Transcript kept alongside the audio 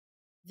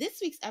This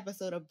week's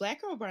episode of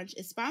Black Girl Brunch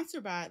is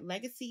sponsored by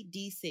Legacy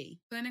DC.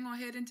 Planning on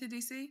heading to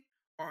DC?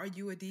 Or are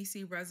you a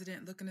DC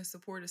resident looking to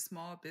support a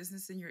small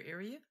business in your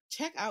area?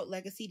 Check out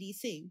Legacy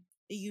DC,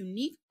 a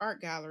unique art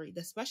gallery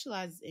that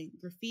specializes in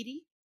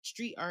graffiti,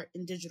 street art,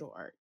 and digital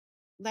art.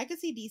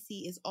 Legacy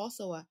DC is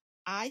also a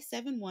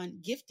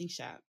I-71 gifting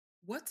shop.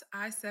 What's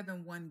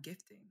I-71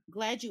 gifting?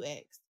 Glad you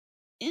asked.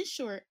 In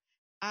short,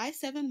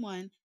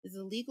 I-71 is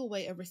a legal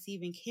way of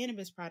receiving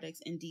cannabis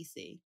products in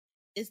DC.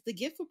 It's the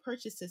gift for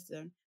purchase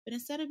system, but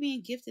instead of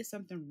being gifted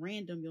something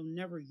random you'll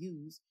never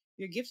use,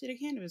 you're gifted a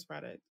cannabis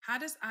product. How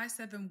does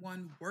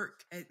I-71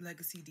 work at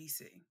Legacy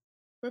DC?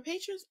 For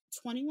patrons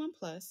 21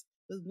 plus,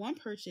 with one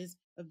purchase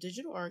of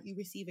digital art, you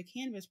receive a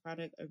cannabis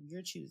product of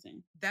your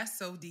choosing. That's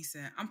so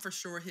decent. I'm for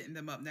sure hitting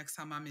them up next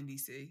time I'm in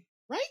DC.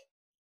 Right?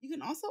 You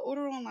can also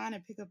order online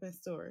and pick up in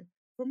store.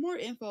 For more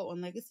info on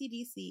Legacy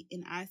DC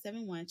and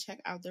I-71, check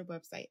out their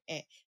website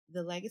at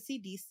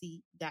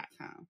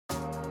thelegacydc.com.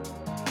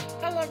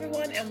 Hello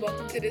everyone and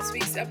welcome to this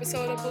week's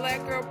episode of Black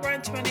Girl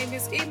Brunch. My name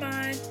is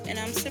Iman. And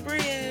I'm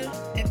Sabria.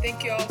 And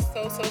thank you all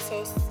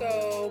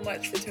so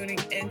much for tuning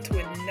in to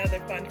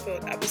another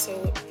fun-filled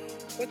episode.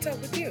 What's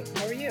up with you?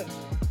 How are you?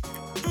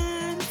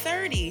 I'm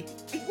 30.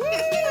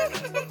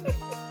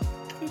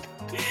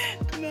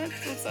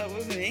 That's what's up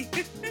with me.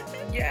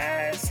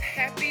 Yes,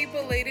 happy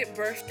belated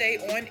birthday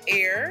on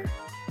air.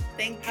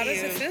 Thank you. How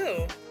does it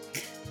feel?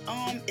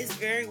 It's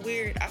very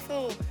weird. I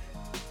feel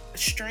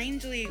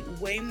strangely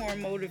way more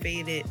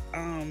motivated.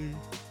 I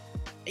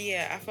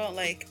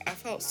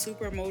felt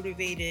super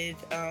motivated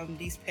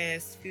these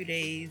past few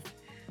days.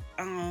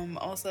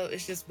 Also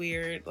it's just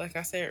weird. Like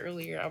I said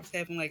earlier, I was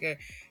having like a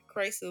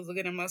crisis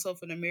looking at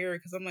myself in the mirror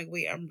because I'm like,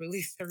 wait, I'm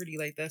really 30.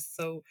 Like that's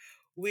so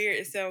weird.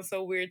 It sounds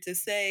so weird to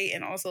say,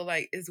 and also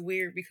like it's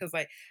weird because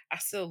like I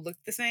still look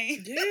the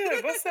same. Yeah,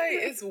 but say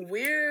it's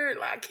weird.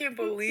 Like, I can't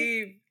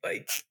believe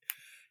like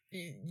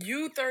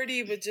you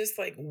 30, but just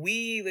like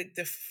we, like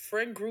the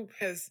friend group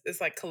is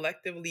like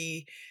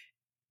collectively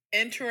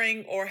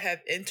entering or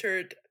have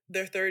entered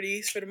their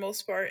 30s for the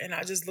most part. And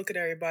I just look at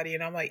everybody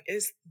and I'm like,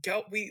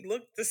 we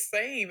look the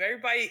same.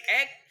 Everybody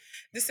act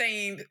the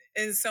same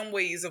in some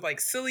ways of like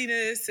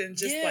silliness and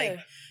just like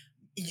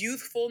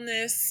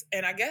youthfulness.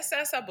 And I guess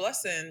that's a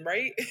blessing,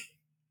 right?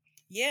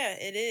 Yeah,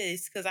 it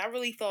is. Because I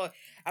really thought,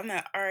 I'm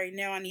like, all right,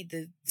 now I need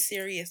the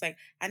serious, like,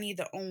 I need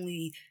to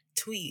only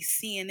tweet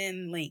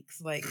CNN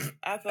links. Like,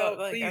 I thought,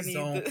 I need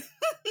to...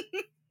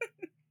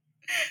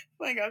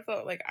 like, I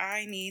thought, like,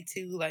 I need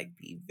to, like,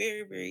 be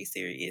very, very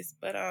serious.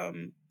 But,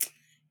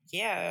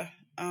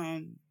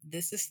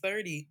 this is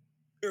 30.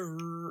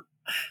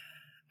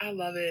 I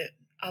love it.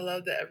 I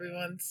love that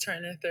everyone's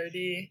turning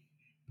 30.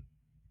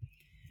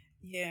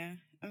 Yeah.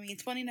 I mean,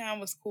 29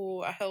 was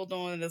cool. I held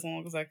on as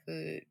long as I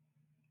could.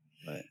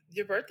 But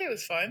your birthday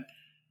was fun.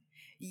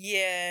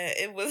 Yeah,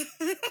 it was.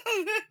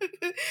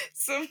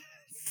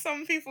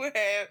 Some people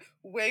had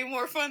way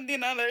more fun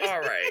than others. All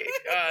right.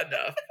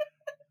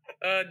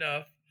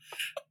 Enough.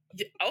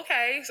 Yeah,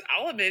 okay, so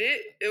I'll admit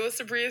it. It was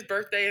Sabria's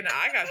birthday and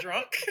I got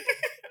drunk.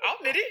 I'll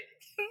admit it.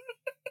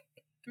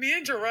 Me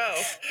and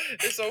Jarrell.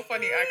 It's so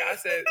funny. Like I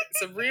said,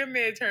 Sabria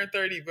may have turned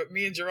 30, but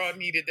me and Jarrell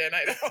needed that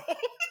night out.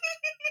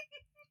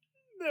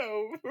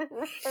 No, for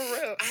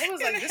real. I was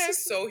like, this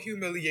is so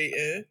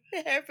humiliating.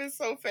 It happened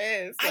so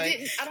fast.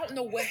 I don't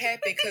know what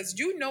happened because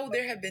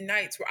there have been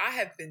nights where I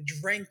have been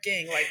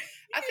drinking. Like,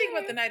 I think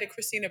about the night of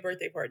Christina's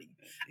birthday party.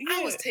 Yeah.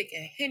 I was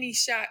taking Henny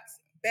shots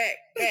back.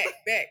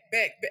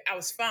 I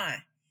was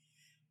fine.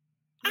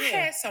 Yeah. I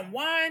had some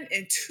wine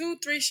and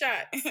 2-3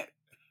 shots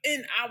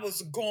and I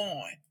was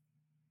gone.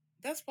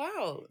 That's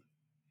wild.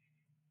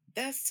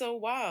 That's so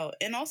wild.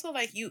 And also,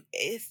 like,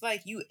 it's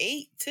like you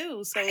ate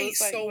too. So I ate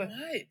like, so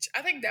much.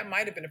 I think that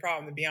might have been the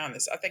problem, to be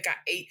honest. I think I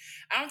ate.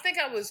 I don't think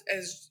I was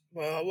as,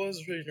 well, I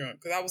was pretty drunk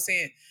because I was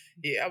saying,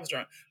 yeah, I was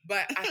drunk.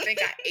 But I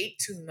think I ate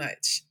too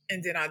much.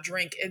 And then I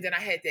drank. And then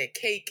I had that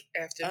cake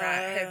after not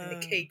having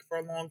the cake for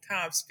a long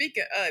time.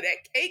 Speaking of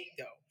that cake,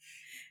 though,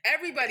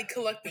 everybody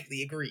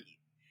collectively agreed.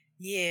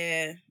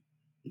 Yeah.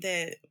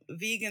 That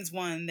vegans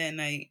won that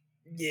night.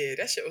 Yeah,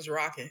 that shit was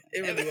rocking.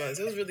 It really was.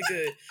 It was really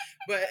good.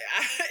 But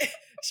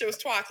shit was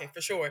twacking for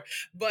sure.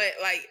 But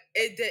like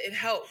it didn't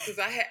help because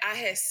I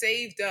had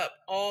saved up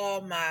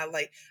all my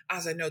like I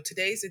was like, no,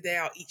 today's the day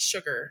I'll eat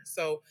sugar.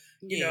 So,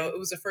 you know, it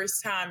was the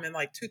first time in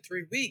like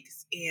 2-3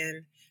 weeks.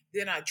 And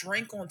then I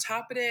drank on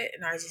top of that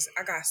and I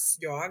got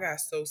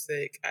so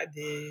sick. I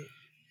did.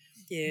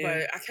 Yeah.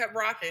 But I kept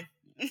rocking.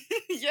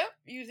 Yep,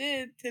 you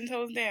did. 10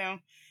 toes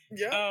down.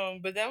 Yeah.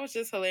 But that was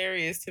just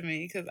hilarious to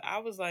me because I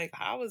was like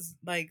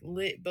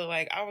lit, but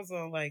like I was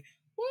on like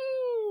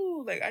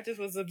woo, like I just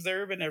was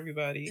observing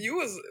everybody. You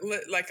was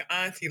lit like an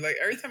auntie. Like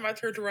every time I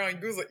turned around,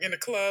 you was like in a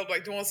club,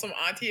 like doing some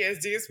auntie ass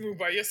dance move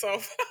by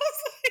yourself. I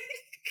was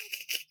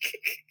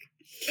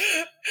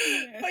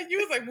like, like you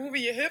was like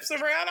moving your hips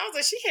around. I was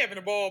like, she having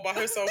a ball by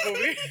herself over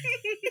here.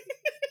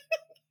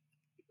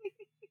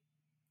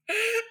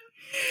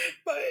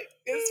 But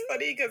was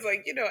funny because,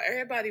 like, you know,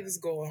 everybody was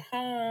going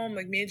home.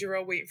 Like, me and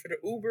Jarrell waiting for the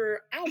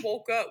Uber. I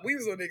woke up. We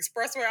was on the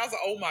expressway. I was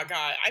like, oh my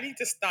God, I need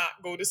to stop,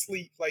 go to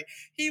sleep. Like,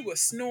 he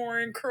was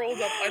snoring,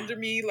 curled up under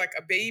me like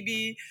a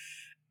baby.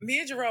 Me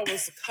and Jarrell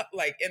was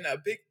like in a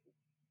big,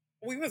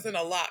 we was in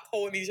a lock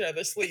holding each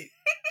other sleep.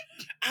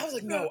 I was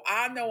like, no,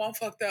 I know I'm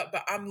fucked up,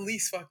 but I'm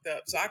least fucked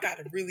up. So I got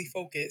to really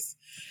focus.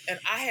 And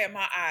I had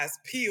my eyes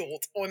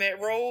peeled on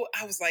that road.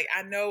 I was like,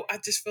 I know, I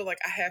just feel like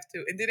I have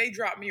to. And then they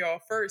dropped me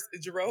off first,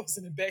 and Jarrell was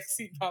in the back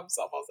seat by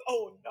himself. I was like,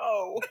 oh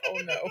no, oh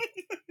no,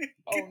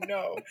 oh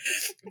no.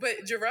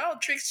 But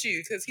Jarrell tricked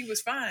you because he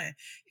was fine.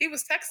 He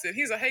was texting.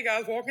 He was like, hey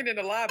guys, walking in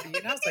the lobby.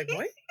 And I was like,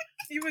 what?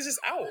 He was just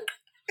out.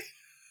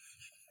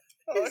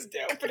 I was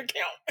down for the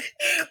count.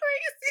 Crazy.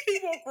 He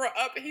woke her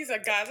up and he's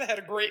like, guys, I had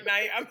a great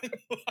night. I'm in the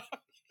lobby.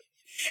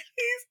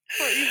 He's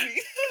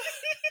crazy.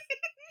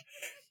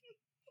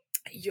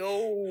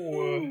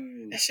 Yo,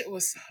 that shit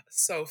was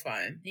so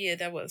fun. Yeah,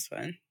 that was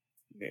fun.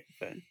 Very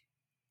fun.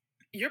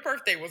 Your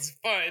birthday was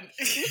fun.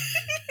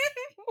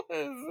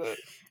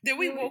 Then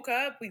we woke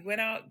up, we went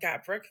out,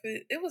 got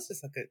breakfast. It was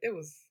just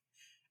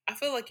I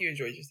feel like you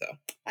enjoyed yourself.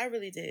 I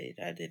really did.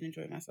 I did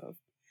enjoy myself.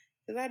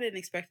 Because I didn't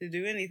expect to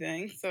do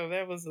anything. So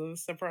that was a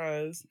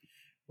surprise.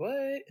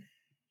 What?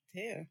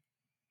 Yeah.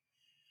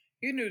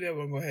 You knew that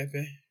wasn't going to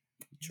happen.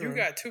 True. You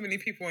got too many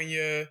people in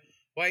your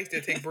life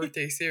that take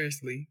birthdays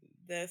seriously.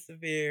 That's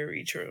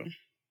very true.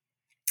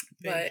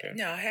 But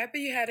no,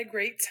 happy you had a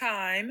great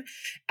time.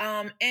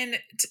 And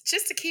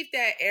just to keep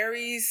that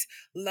Aries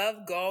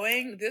love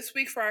going, this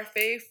week for our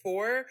Fave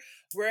 4,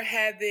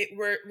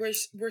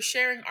 we're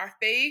sharing our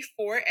Fave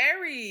 4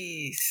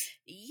 Aries.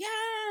 Yeah.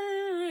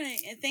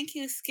 And thank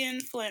you,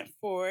 Skin Flint,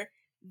 for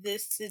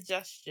this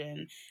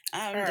suggestion.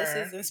 This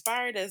has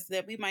inspired us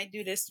that we might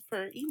do this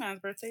for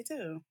Iman's birthday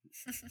too.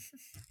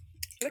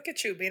 Look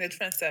at you being a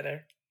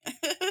trendsetter.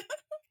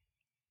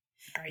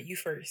 All right, you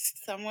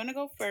first. So I'm going to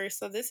go first.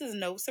 So this is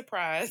no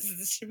surprise.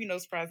 This should be no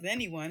surprise to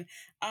anyone.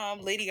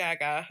 Lady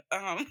Gaga.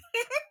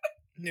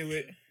 Knew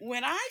it.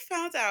 When I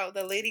found out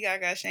that Lady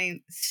Gaga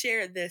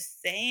shared the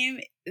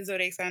same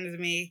zodiac sign as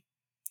me,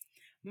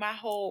 my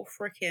whole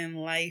freaking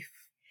life,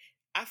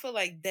 I feel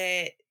like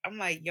that, I'm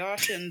like, y'all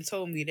shouldn't have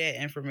told me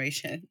that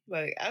information.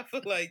 Like, I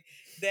feel like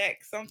that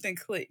something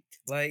clicked.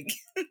 Like,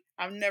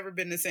 I've never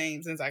been the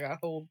same since I got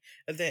hold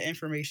of that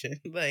information.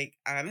 Like,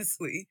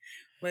 honestly.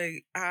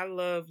 Like, I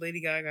love Lady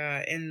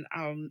Gaga, and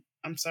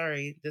I'm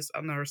sorry,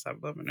 I'll never stop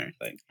loving her.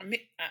 Like, I mean,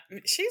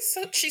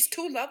 she's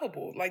too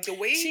lovable. Like the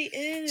way she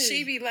is,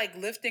 she be like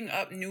lifting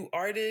up new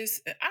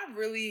artists. I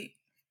really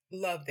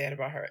love that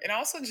about her, and I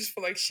also just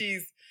feel like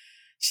she's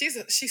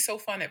so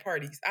fun at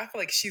parties. I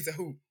feel like she's a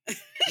hoot.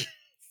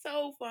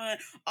 So fun.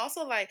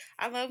 Also, like,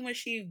 I love when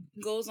she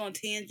goes on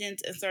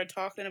tangents and start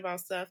talking about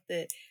stuff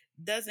that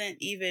doesn't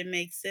even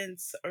make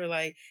sense, or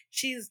like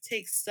she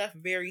takes stuff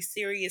very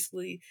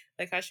seriously,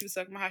 like how she was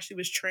talking about how she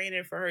was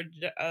training for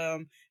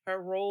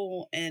her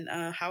role in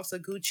House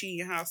of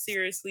Gucci and how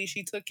seriously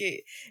she took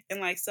it,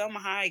 and like Selma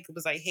Hayek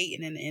was like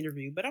hating in the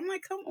interview, but I'm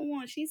like, come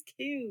on, she's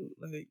cute.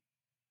 Like,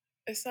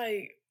 it's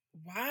like,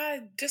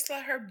 why just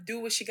let her do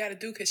what she got to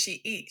do? Because she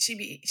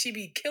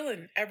be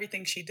killing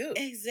everything she do.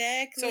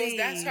 Exactly. So if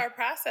that's her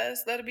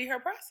process, let it be her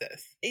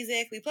process.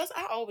 Exactly. Plus,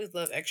 I always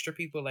love extra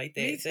people like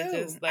that. Me too. That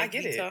just, like, I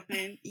get it.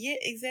 Talking. Yeah,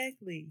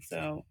 exactly.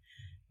 So,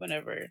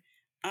 whatever.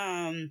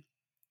 The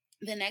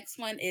next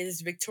one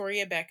is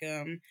Victoria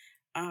Beckham.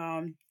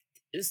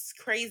 It's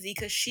crazy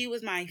because she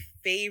was my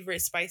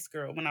favorite Spice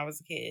Girl when I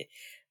was a kid.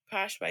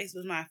 Posh Spice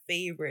was my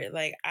favorite.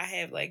 Like, I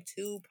have like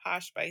 2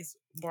 Posh Spice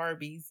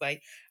Barbies.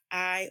 Like,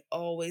 I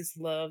always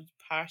loved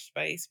Posh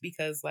Spice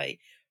because, like,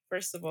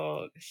 first of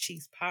all,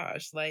 she's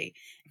posh. Like,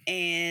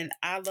 and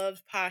I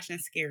loved Posh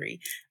and Scary.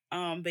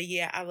 But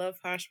yeah, I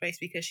love Posh Spice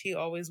because she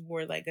always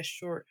wore like a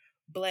short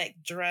black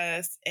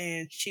dress,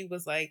 and she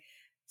was like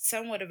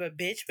somewhat of a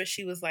bitch, but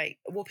she was like,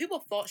 well,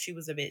 people thought she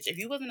was a bitch. If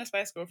you wasn't a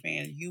Spice Girl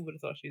fan, you would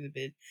have thought she was a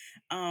bitch.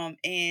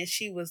 And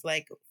she was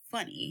like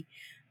funny.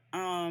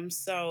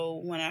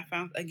 So when I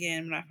found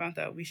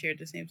out we shared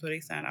the same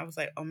zodiac sign, I was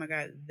like, oh my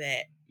God,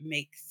 that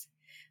makes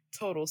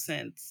total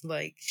sense.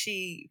 Like,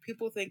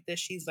 people think that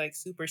she's like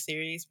super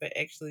serious, but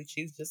actually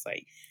she's just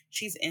like,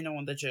 she's in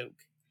on the joke.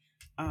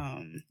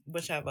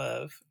 Which I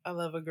love. I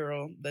love a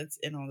girl that's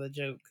in on the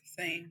joke.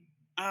 Same.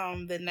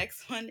 The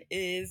next one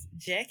is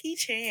Jackie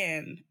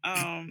Chan.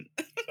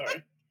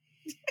 Sorry.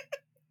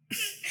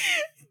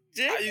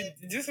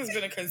 This has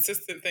been a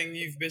consistent thing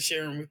you've been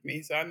sharing with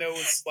me, so I know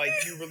it's like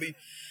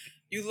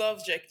you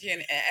love Jackie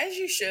Chan, as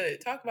you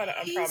should. Talk about an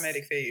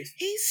unproblematic phase.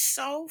 He's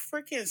so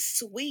freaking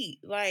sweet.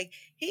 Like,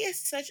 he is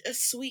such a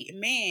sweet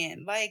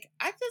man. Like,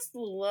 I just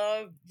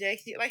love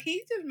Jackie. Like,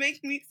 he just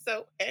makes me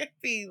so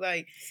happy.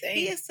 Like, Same.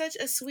 He is such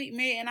a sweet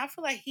man, and I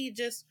feel like I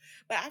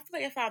feel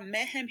like if I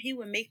met him, he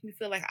would make me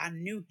feel like I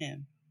knew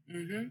him.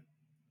 Mm-hmm.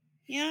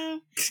 You know?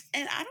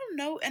 And I don't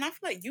know, and I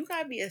feel like you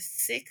gotta be a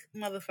sick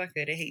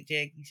motherfucker to hate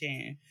Jackie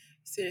Chan.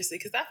 Seriously,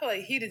 because I feel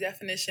like he the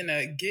definition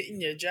of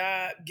getting your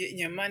job, getting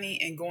your money,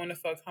 and going the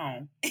fuck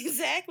home.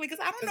 Exactly,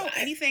 because I don't know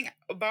anything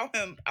about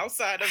him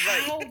outside of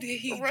like how did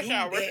he Rush do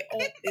Hour. that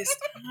all this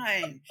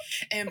time?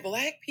 And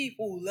black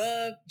people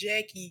love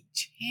Jackie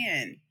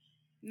Chan.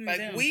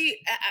 Like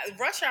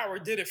Rush Hour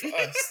did it for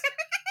us.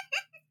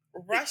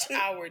 Rush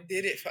Hour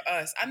did it for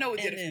us. I know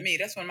it did it for me.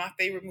 That's one of my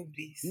favorite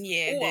movies.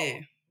 Yeah, it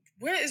did.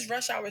 Where is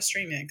Rush Hour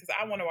streaming? Because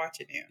I want to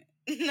watch it now.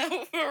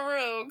 No, for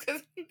real.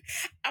 Because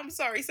I'm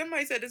sorry,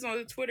 somebody said this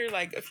on Twitter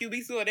like a few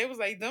weeks ago. They was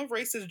like, them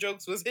racist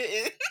jokes was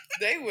hitting.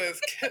 They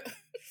was.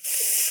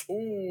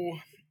 Ooh.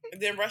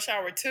 And then Rush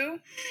Hour 2.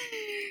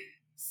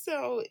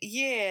 So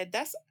yeah,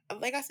 that's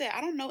like I said.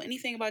 I don't know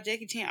anything about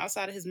Jackie Chan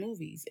outside of his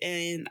movies,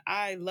 and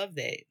I love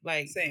that.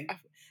 Like, same.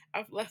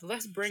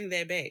 Let's bring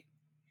that back.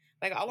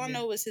 Like all I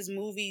know is his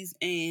movies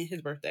and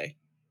his birthday.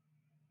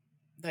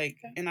 Like,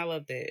 and I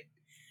love that.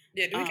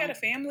 Yeah, do we got a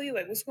family?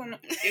 Like, what's going on?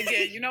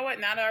 Again, you know what?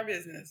 Not our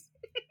business.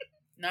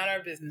 Not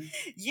our business.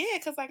 Yeah,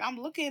 because like I'm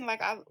looking like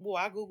I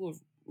Googled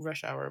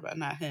Rush Hour, but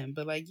not him.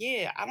 But like,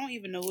 yeah, I don't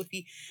even know if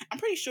I'm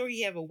pretty sure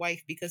he have a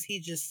wife because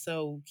he's just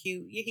so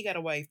cute. Yeah, he got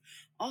a wife.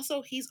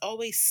 Also, he's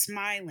always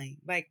smiling.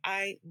 Like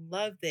I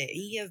love that.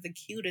 He has the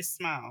cutest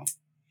smile.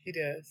 He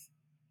does.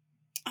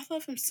 I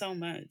love him so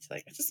much.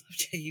 Like I just love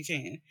Jackie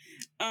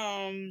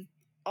Chan.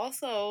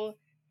 Also,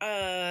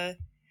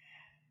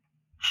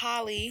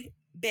 Halle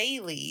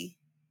Bailey.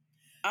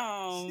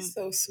 She's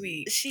so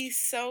sweet. She's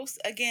so,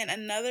 again,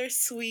 another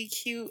sweet,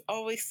 cute,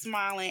 always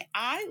smiling.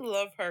 I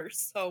love her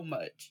so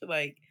much.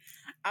 Like,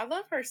 I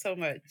love her so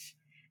much.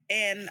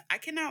 And I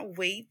cannot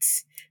wait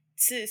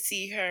to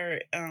see her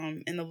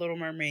in The Little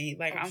Mermaid.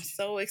 Like, I'm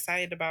so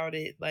excited about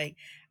it. Like,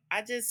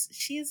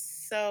 she's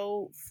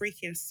so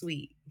freaking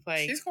sweet.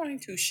 Like, she's going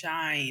to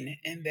shine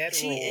in that role.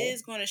 She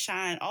is going to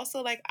shine.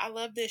 Also, like, I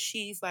love that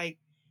she's like,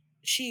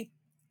 she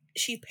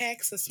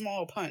packs a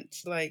small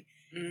punch. Like,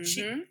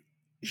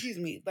 excuse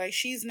me, like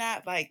she's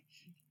not like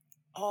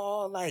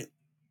all like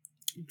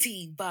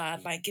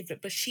diva, like give it,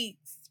 but she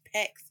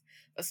packs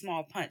a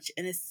small punch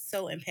and it's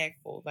so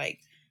impactful. Like,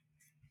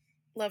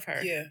 love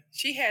her. Yeah,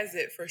 she has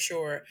it for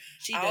sure.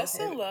 I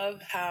also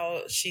love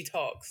how she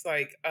talks.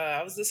 Like,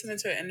 I was listening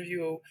to an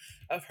interview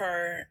of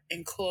her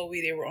and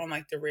Chloe. They were on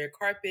like the red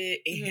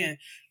carpet, and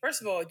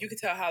first of all, you could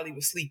tell Halle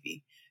was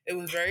sleepy. It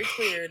was very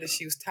clear that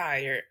she was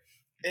tired,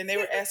 and they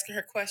were asking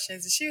her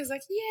questions, and she was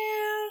like,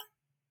 "Yeah."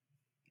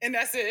 And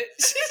that's it.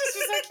 She just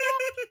was like,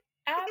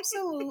 yeah,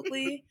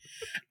 absolutely.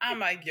 I'm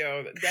like,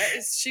 yo,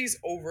 she's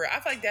over it. I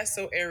feel like that's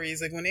so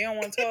Aries. Like when they don't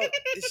want to talk,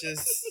 it's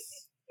just,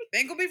 they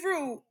ain't gonna be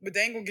rude, but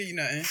they ain't gonna give you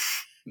nothing.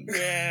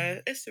 Yeah,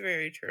 it's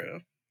very true.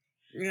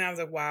 And I was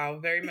like, wow,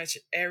 very much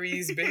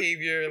Aries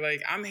behavior.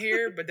 Like I'm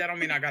here, but that don't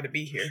mean I gotta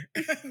be here.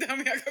 That don't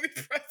mean I gotta be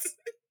present.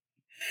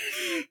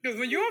 Because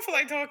when you don't feel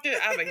like talking,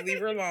 I was like, leave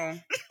her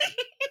alone.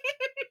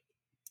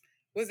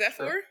 Was that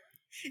 4?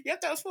 Yep,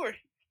 that was 4.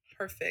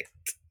 Perfect.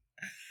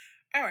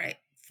 All right.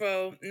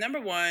 So, number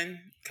 1,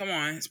 come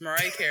on, it's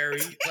Mariah Carey.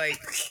 Like,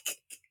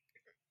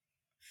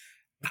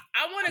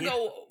 I want to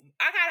go.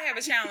 I gotta have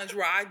a challenge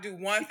where I do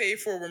one fave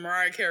 4 where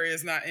Mariah Carey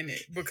is not in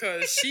it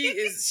because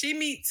she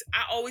meets.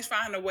 I always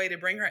find a way to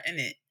bring her in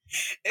it.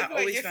 It's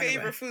like your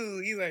favorite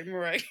food. You like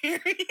Mariah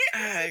Carey.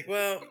 All right.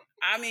 Well,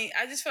 I mean,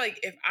 I just feel like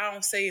if I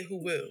don't say it,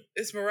 who will?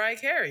 It's Mariah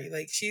Carey.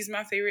 Like she's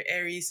my favorite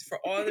Aries for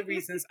all the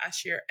reasons I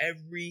share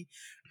every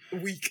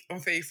week on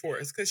Fave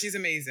Force because she's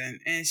amazing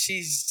and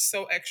she's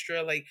so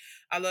extra. Like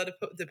I love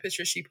the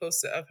picture she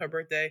posted of her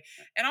birthday,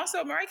 and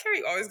also Mariah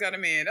Carey always got a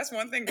man. That's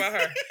one thing about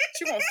her.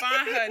 She gonna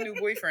find her a new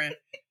boyfriend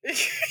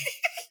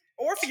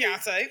or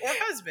fiance or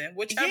husband,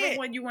 whichever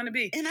one you want to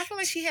be. And I feel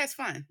like she has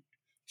fun.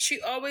 She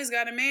always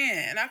got a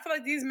man, and I feel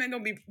like these men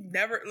don't be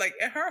never like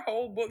in her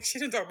whole book. She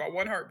didn't talk about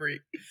one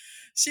heartbreak.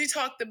 She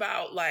talked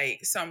about like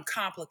some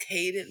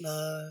complicated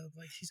love.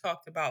 Like she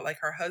talked about like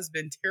her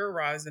husband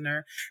terrorizing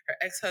her, her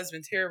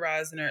ex-husband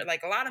terrorizing her.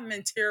 Like a lot of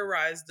men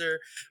terrorized her,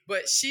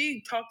 but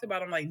she talked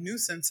about them like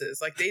nuisances.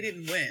 Like they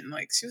didn't win.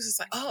 Like she was just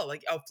like, oh,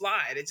 like a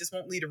fly that just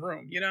won't leave a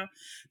room, you know?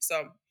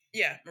 So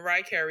yeah,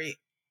 Mariah Carey,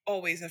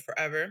 always and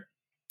forever.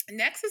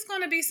 Next is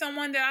going to be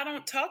someone that I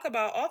don't talk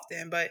about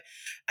often, but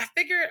I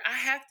figured I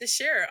have to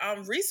share.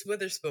 Reese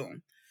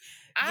Witherspoon.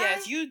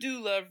 Yes, you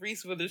do love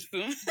Reese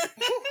Witherspoon.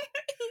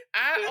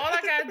 All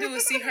I gotta do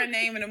is see her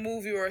name in a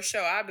movie or a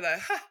show. I'll be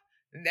like, huh,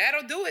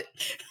 that'll do it.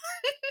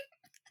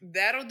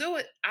 That'll do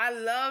it. I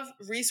love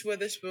Reese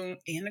Witherspoon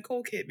and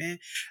Nicole Kidman.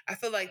 I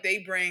feel like they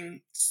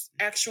bring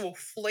actual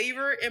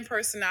flavor and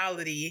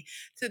personality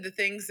to the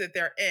things that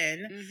they're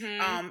in.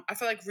 Mm-hmm. I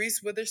feel like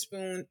Reese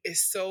Witherspoon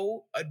is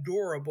so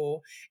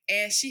adorable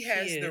and she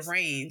has the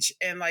range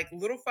and like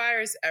Little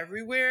Fires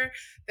Everywhere.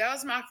 That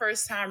was my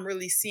first time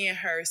really seeing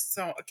her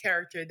a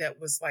character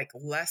that was like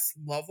less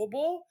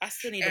lovable. I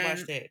still need to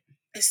watch that.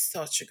 It's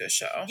such a good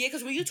show. Yeah,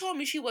 because when you told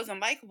me she wasn't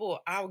likable,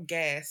 I would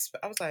gasp.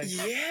 I was like,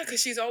 yeah, because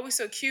she's always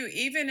so cute.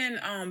 Even in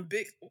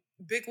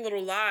Big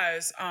Little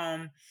Lies,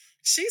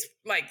 she's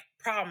like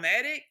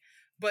problematic,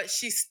 but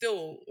she's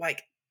still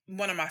like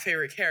one of my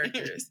favorite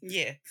characters.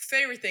 Yeah.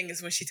 Favorite thing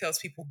is when she tells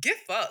people, get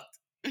fucked.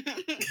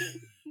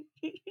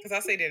 Because I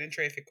say that in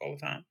traffic all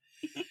the time.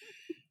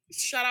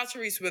 Shout out to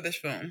Reese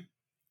Witherspoon.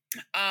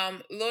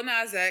 Lil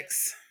Nas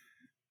X.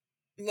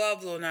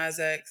 Love Lil Nas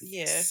X.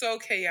 Yeah. So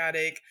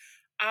chaotic.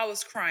 I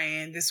was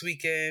crying this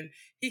weekend.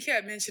 He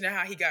kept mentioning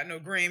how he got no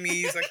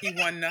Grammys, like he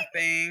won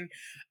nothing.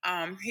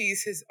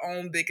 He's his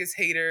own biggest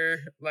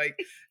hater. Like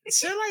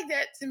shit like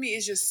that to me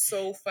is just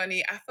so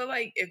funny. I feel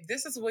like if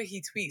this is what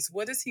he tweets,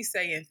 what does he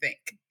say and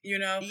think? You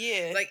know?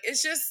 Yeah. Like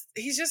he's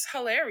just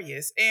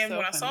hilarious. And So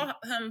when I funny.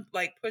 saw him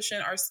like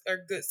pushing our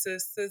good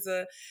sis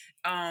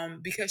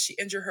SZA, because she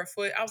injured her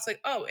foot, I was like,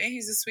 oh, and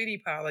he's a sweetie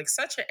pie, like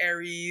such an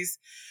Aries.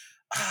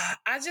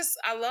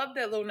 I love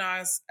that Lil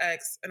Nas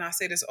X, and I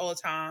say this all the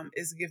time,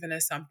 is giving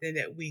us something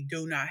that we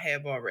do not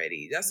have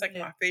already. That's like Yeah.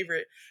 my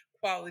favorite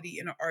quality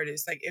in an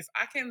artist. Like if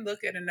I can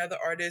look at another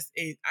artist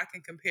and I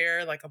can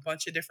compare like a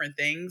bunch of different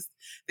things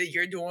that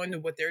you're doing to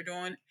what they're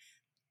doing,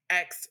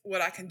 X,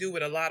 what I can do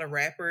with a lot of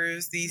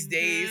rappers these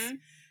days. Mhm.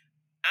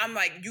 I'm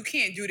like, you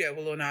can't do that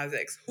with Lil Nas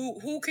X.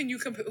 Who can you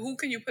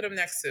put him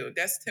next to?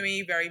 That's to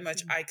me very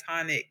much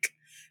iconic.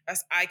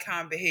 That's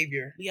icon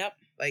behavior. Yep.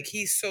 Like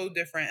he's so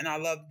different, and I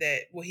love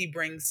that what he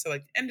brings to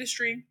like the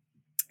industry.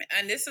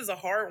 And this is a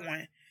hard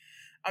one.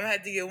 I'm gonna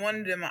have to get one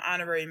of them an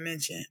honorary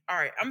mention. All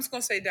right, I'm just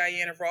gonna say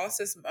Diana Ross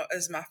is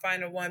my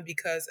final one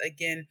because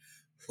again,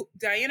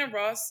 Diana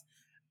Ross.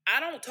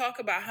 I don't talk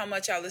about how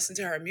much I listen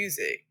to her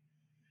music.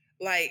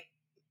 Like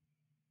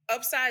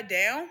Upside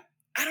Down.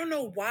 I don't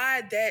know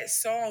why that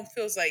song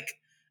feels like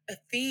a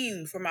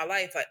theme for my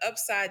life. Like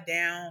Upside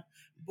Down,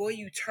 boy,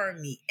 you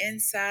turn me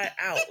inside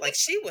out. Like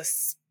she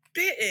was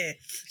spitting.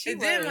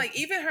 Then like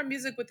even her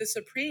music with the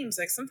Supremes,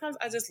 like sometimes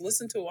I just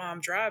listen to it while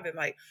I'm driving,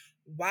 like,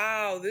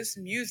 wow, this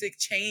music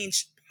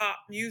changed pop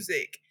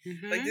music.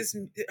 Mhm.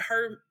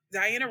 Like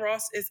Diana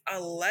Ross is a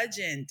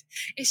legend.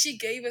 And she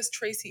gave us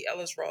Tracy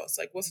Ellis Ross.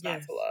 Like, what's not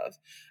Yes. to love?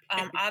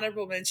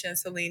 Honorable mention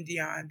Celine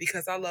Dion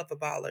because I love a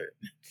ballad.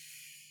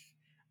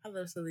 I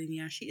love Celine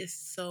Dion. She is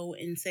so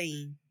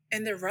insane.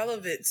 And the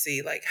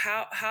relevancy, like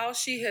how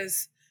she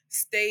has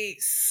stayed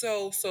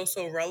so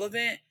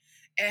relevant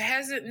and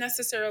hasn't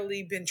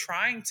necessarily been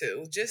trying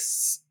to.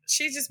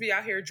 She just be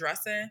out here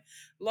dressing.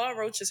 Law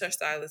Roach is her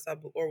stylist,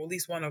 or at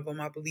least one of them,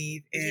 I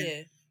believe. And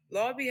Yeah.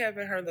 Law be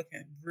having her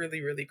looking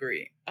really, really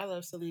great. I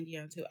love Celine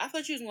Dion too. I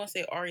thought you was gonna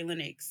say Ari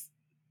Lennox.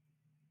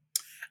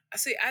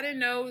 See, I didn't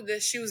know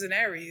that she was an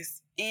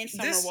Aries. And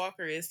Summer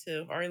Walker is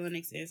too. Ari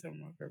Lennox and Summer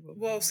Walker. Both.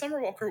 Well,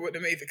 Summer Walker wouldn't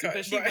have made the cut.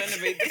 But she wouldn't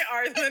have made the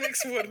Ari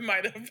Lennox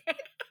might have.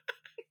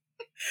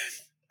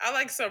 I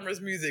like Summer's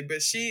music,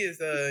 but she is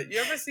you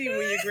ever see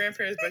when your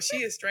grandparents, but she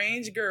is a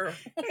strange girl.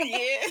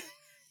 Yeah.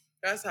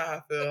 That's how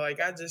I feel. Like,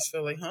 I just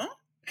feel like, huh?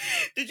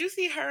 Did you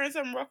see her and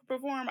Summer Walker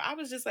perform? I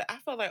was just like, I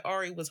felt like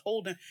Ari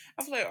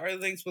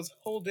Lennox was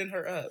holding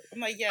her up. I'm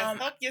like, yeah,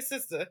 help your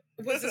sister.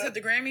 Was this at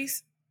the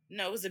Grammys?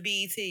 No, it was a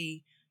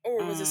BET.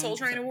 Or was it Soul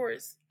Train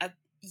Awards?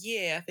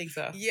 Yeah, I think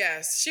so.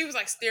 Yes. She was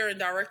like staring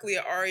directly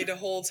at Ari the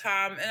whole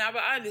time. And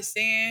I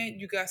understand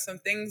you got some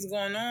things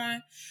going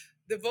on.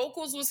 The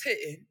vocals was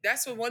hitting.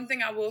 That's one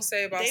thing I will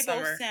say about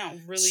Summer. They both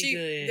sound really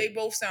good. They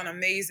both sound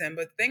amazing.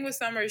 But the thing with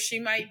Summer is she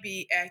might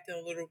be acting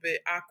a little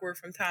bit awkward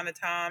from time to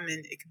time.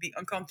 And it could be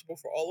uncomfortable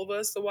for all of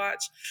us to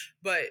watch.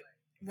 But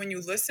when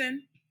you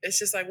listen, it's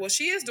just like, well,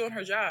 she is doing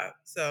her job.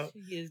 So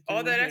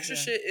all that extra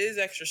shit is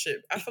extra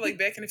shit. I feel like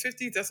back in the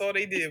 50s, that's all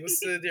they did was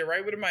sit there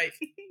right with a mic.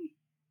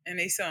 And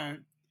they sung.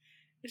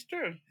 It's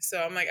true.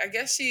 So I'm like, I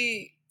guess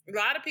a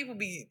lot of people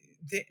be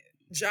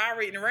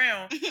gyrating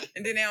around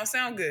and then they don't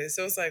sound good.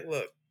 So it's like,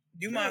 look,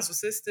 you might as well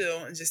sit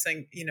still and just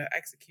sing,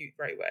 execute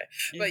right way.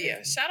 Exactly. But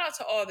yeah, shout out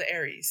to all the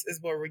Aries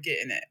is what we're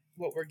getting at.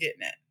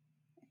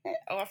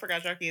 Oh, I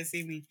forgot y'all can't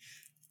see me.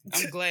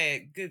 I'm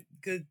glad.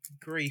 Good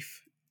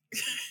grief.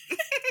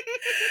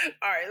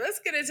 All right, let's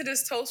get into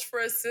this toast for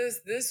a sis.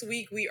 This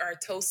week we are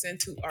toasting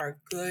to our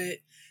good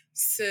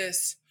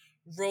sis,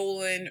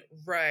 Rolling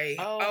Ray.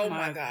 Oh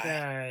my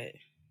God.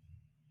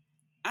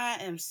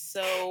 I am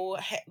so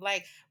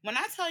like when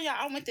I tell y'all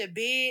I went to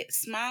bed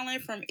smiling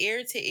from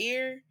ear to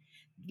ear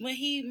when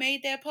he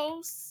made that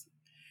post.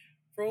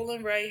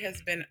 Rolling Ray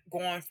has been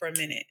gone for a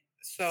minute.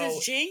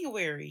 Since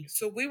January.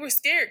 So we were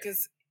scared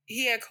because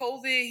he had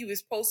COVID. He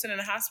was posting in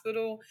the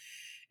hospital.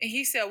 And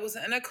he said, was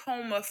in a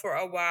coma for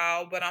a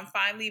while, but I'm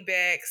finally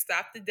back.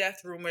 Stop the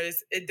death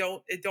rumors. It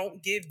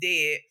don't give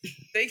dead.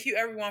 Thank you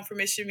everyone for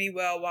wishing me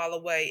well while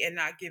away and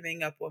not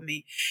giving up on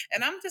me.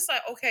 And I'm just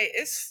like, okay,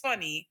 it's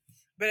funny.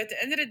 But at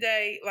the end of the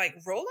day, like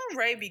Rolling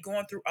Ray be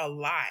going through a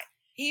lot.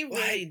 He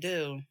really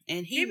do.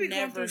 And he be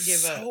never going through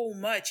give up. so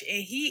much.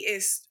 And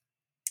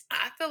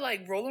I feel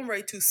like Rolling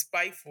Ray too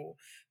spiteful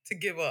to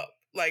give up.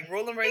 Like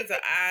Rolling Ray's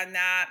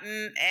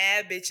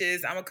bitches.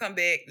 I'm gonna come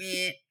back.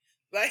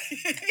 Like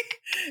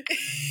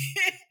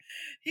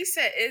he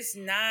said, it's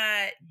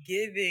not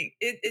giving.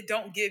 It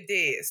don't give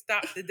dead.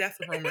 Stop the death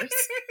rumors.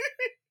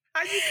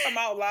 How you come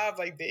out live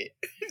like that?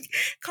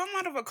 Come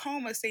out of a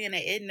coma saying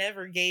that it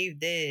never gave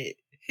dead.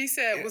 He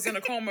said was in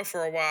a coma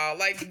for a while.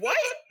 Like what?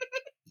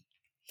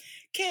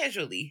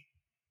 Casually.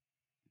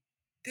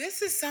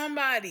 This is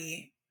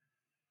somebody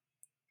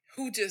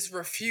who just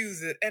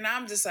refuses. And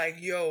I'm just like,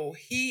 yo,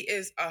 he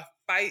is a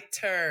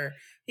fighter.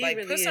 He Like,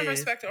 really put some is.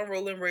 respect on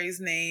Roland Ray's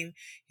name.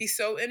 He's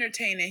so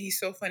entertaining. He's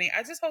so funny.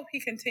 I just hope he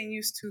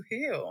continues to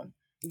heal.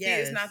 He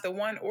is not the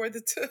one or the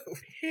two.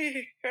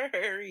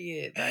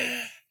 Period. Like,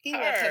 he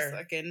let her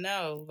fucking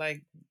know.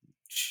 Like,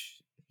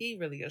 he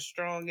really a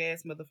strong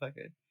ass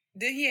motherfucker.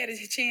 Then he had a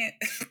chance.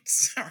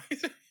 Sorry.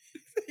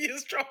 He a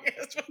strong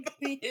ass motherfucker.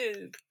 He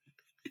is.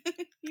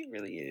 He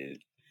really is.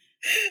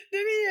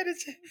 Then he had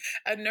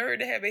a nerve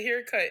to have a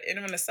haircut, and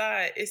on the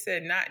side it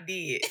said "not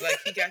dead." Like,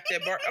 he got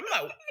that bar. I'm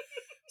like,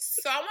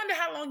 so I wonder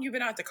how long you've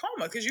been out the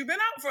coma, because you've been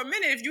out for a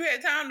minute. If you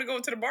had time to go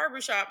to the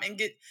barbershop and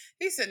get,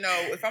 he said, no.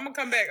 If I'm gonna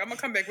come back, I'm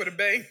gonna come back with a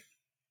bang.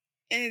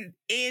 And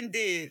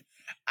did.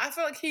 I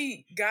feel like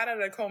he got out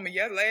of the coma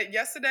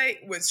yesterday,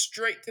 went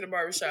straight to the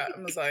barbershop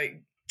and was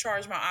like,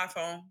 charge my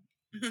iPhone,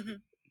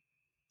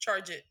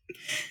 charge it.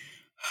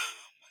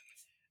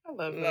 I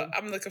love him.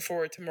 I'm looking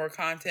forward to more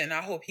content, and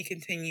I hope he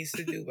continues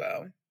to do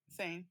well.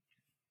 Same.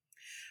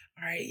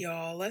 All right,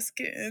 y'all, let's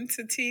get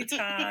into tea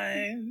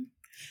time.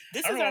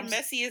 This is our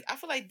messiest. I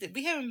feel like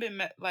we haven't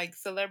been like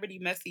celebrity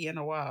messy in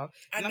a while.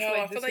 I know.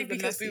 I feel like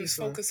because we was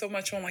focused so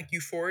much on like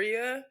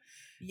Euphoria,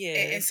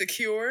 and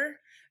Insecure,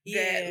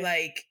 that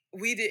like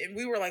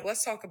we were like,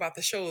 let's talk about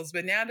the shows.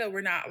 But now that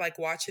we're not like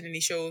watching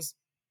any shows,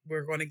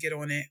 we're going to get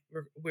on it.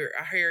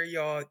 I hear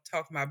y'all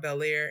talking about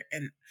Bel-Air,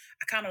 and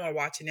I kind of want to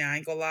watch it now. I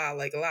ain't gonna lie.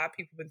 Like, a lot of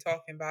people been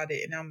talking about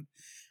it, and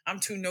I'm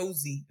too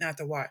nosy not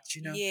to watch,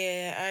 you know?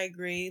 Yeah, I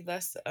agree.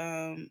 Let's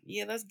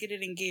get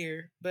it in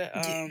gear. But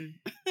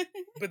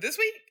but this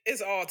week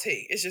is all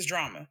tea. It's just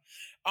drama.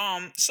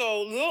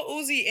 So Lil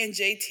Uzi and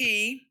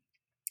JT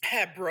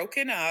had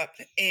broken up,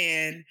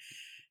 and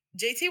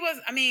Uzi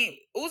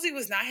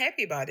was not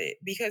happy about it,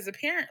 because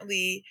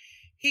apparently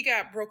he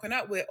got broken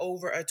up with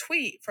over a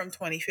tweet from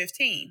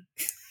 2015.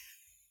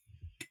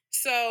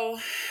 So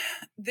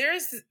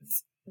there's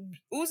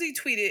Uzi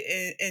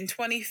tweeted in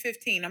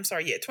 2015. I'm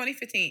sorry,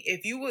 2015.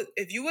 If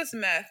you was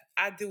meth,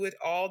 I'd do it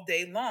all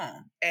day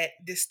long at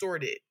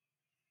Distorted.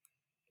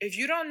 If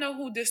you don't know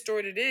who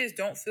Distorted is,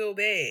 don't feel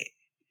bad,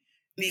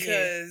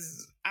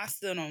 because I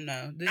still don't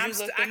know.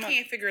 I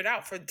can't figure it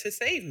out to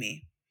save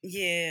me.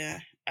 Yeah,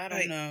 I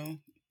don't know.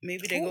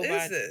 Maybe they who go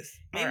by is this?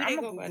 Maybe they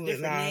go by a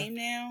different name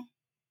now.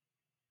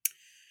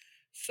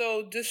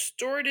 So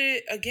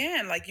Distorted,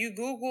 again, like, you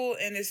Google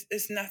and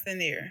it's nothing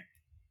there.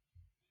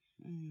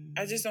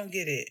 I just don't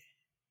get it.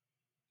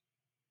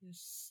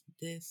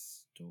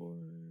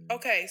 Distorted.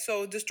 Okay,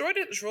 so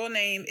Distorted's real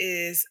name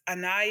is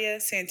Anaya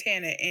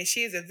Santana, and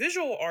she is a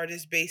visual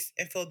artist based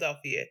in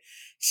Philadelphia.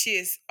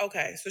 She's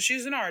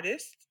an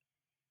artist.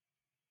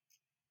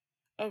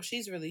 Oh,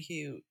 she's really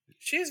cute.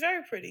 She is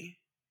very pretty.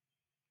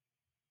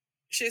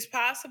 She is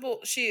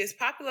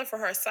popular for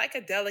her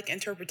psychedelic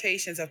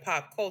interpretations of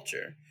pop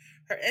culture.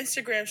 Her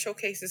Instagram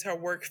showcases her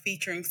work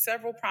featuring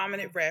several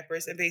prominent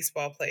rappers and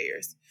baseball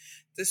players.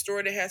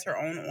 Distorted has her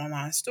own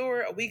online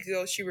store. A week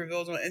ago, she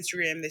revealed on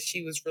Instagram that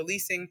she was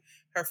releasing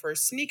her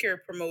first sneaker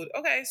promote.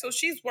 Okay, so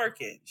she's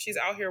working. She's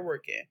out here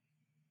working.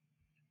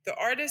 The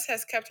artist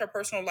has kept her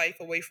personal life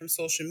away from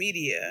social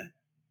media,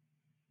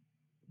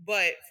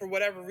 but for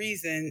whatever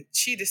reason,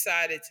 she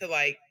decided to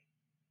like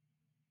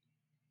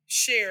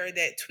share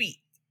that tweet,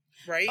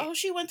 right? Oh,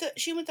 she went to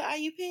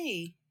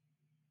IUP.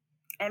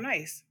 Oh,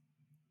 nice.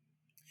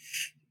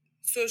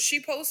 So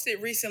she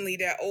posted recently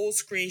that old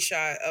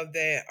screenshot of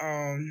that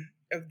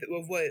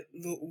of what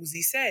Lil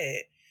Uzi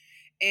said,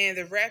 and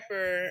the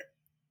rapper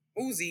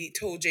Uzi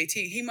told JT,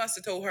 he must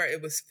have told her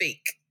it was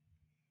fake,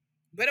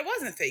 but it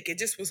wasn't fake. It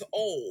just was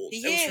old.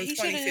 Yeah, it was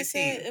from he 2015.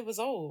 Said it was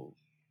old.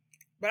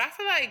 But I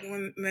feel like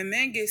when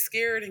men get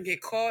scared and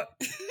get caught,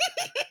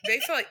 they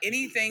feel like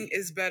anything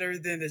is better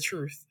than the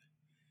truth.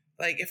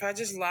 Like, if I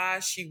just lie,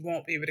 she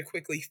won't be able to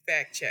quickly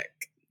fact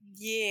check.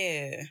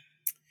 Yeah.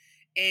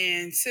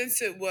 And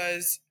since it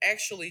was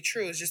actually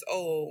true, it's just,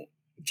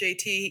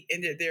 JT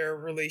ended their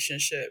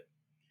relationship.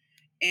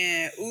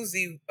 And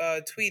Uzi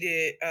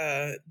tweeted,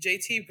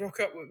 JT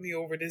broke up with me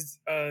over this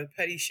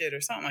petty shit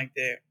or something like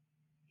that.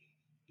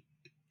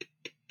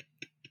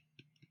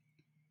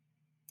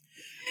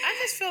 I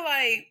just feel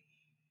like,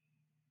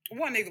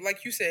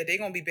 like you said, they're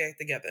going to be back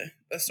together.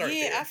 Let's start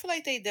there. I feel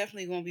like they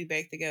definitely going to be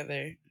back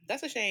together.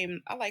 That's a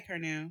shame. I like her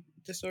now.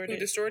 Distorted. Who,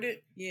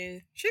 Distorted? Yeah.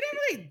 She didn't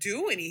really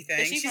do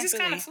anything. She just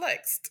kind of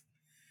flexed.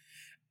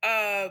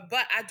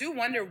 But I do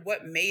wonder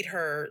what made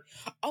her...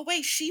 Oh,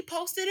 wait, she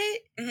posted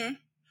it? Mm-hmm.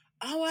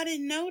 Oh, I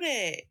didn't know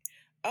that.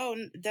 Oh,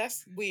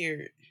 that's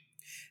weird.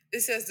 It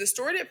says,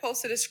 Distorted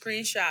posted a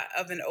screenshot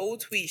of an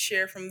old tweet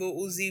shared from Lil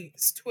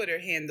Uzi's Twitter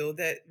handle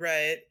that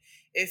read,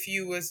 "If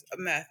you was a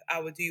meth,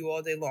 I would do you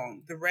all day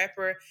long." The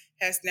rapper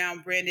has now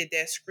branded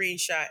that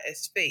screenshot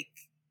as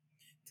fake.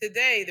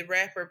 Today, the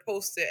rapper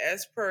posted,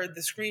 as per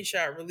the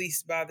screenshot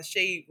released by the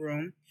Shade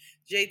Room,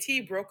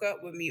 JT broke up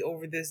with me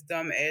over this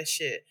dumb ass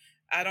shit.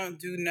 I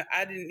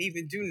didn't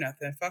even do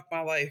nothing. Fuck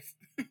my life.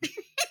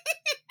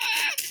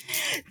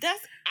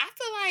 I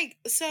feel like,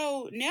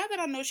 so now that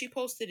I know she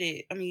posted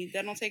it, I mean,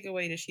 that don't take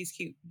away that she's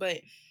cute,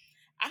 but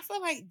I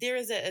feel like there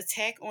is an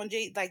attack on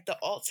Jay, like the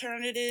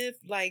alternative,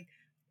 like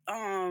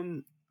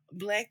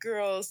black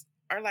girls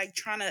are like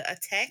trying to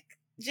attack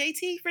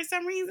JT for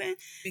some reason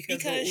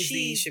because Lil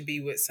Uzi should be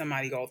with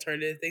somebody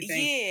alternative. They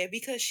think, yeah,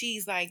 because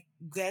she's like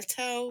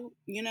ghetto,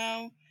 you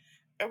know,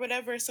 or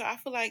whatever. So I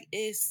feel like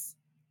it's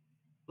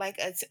like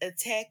an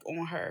attack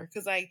on her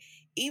because like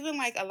even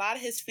like a lot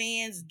of his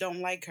fans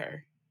don't like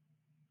her.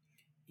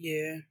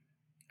 Yeah.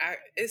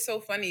 It's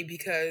so funny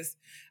because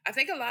I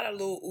think a lot of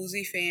Lil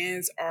Uzi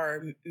fans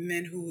are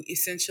men who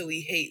essentially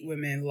hate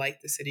women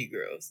like the City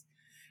Girls,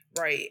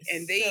 right?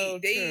 And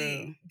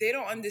they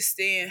don't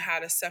understand how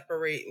to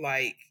separate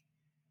like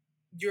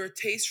your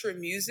taste for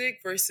music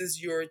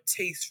versus your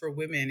taste for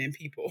women and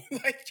people.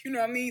 Like, you know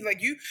what I mean?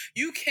 Like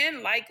you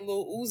can like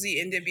Lil Uzi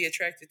and then be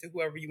attracted to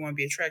whoever you want to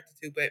be attracted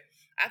to, but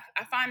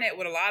I find that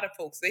with a lot of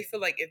folks, they feel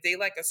like if they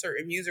like a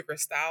certain music or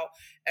style,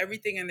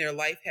 everything in their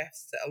life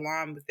has to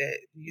align with that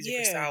music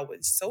or style,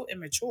 which is so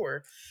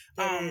immature.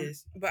 But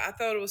I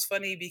thought it was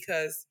funny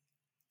because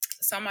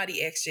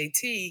somebody asked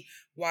JT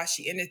why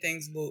she ended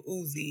things with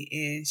Lil Uzi,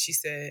 and she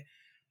said,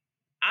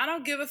 I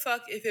don't give a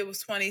fuck if it was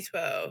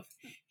 2012.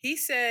 He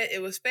said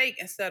it was fake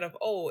instead of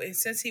old, and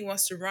since he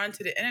wants to run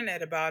to the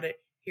internet about it,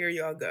 here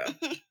y'all go.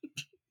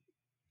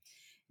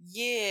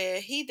 Yeah,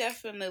 he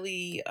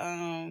definitely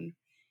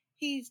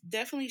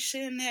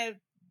shouldn't have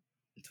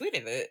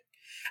tweeted it.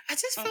 I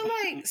just feel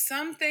like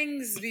some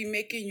things be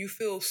making you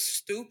feel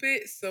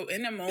stupid, so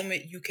in a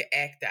moment you can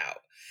act out.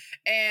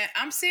 And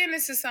I'm saying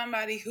this to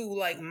somebody who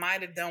like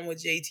might have done what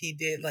JT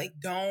did. Like,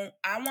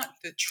 I want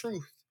the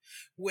truth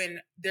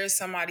when there's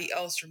somebody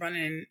else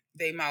running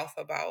their mouth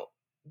about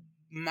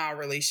my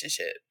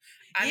relationship.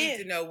 I need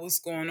to know what's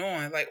going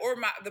on, like, or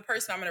the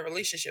person I'm in a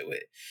relationship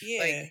with.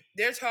 Yeah, like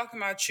they're talking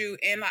about you,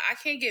 and like I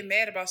can't get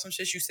mad about some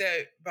shit you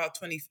said about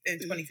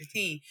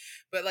 2015,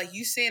 but like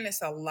you saying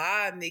this a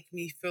lot make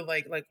me feel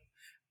like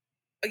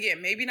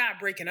again, maybe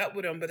not breaking up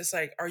with him, but it's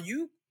like, are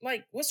you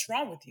like, what's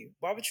wrong with you?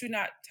 Why would you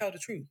not tell the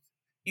truth?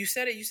 You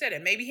said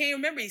it. Maybe he didn't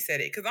remember he said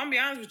it. Because I'm be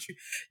honest with you,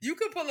 you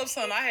could pull up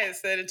something I had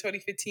said in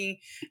 2015,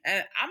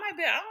 and I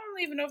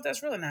don't even know if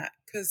that's real or not,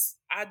 because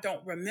I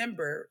don't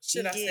remember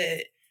shit I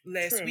said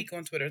last week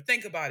on Twitter.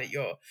 Think about it,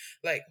 y'all.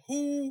 Like,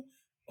 who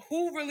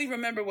really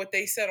remember what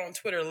they said on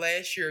Twitter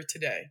last year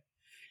today?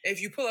 If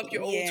you pull up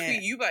your old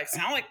tweet, you like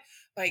sound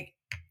like,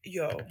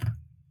 yo,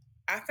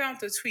 I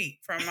found the tweet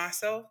from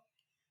myself,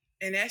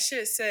 and that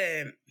shit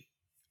said,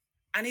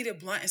 I need a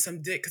blunt and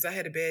some dick because I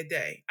had a bad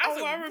day. I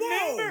remember.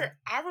 Whoa.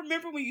 I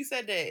remember when you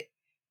said that.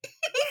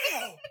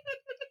 Wow.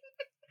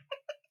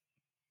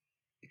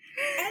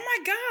 Oh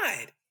my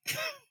God.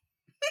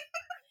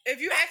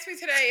 If you asked me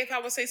today if I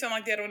would say something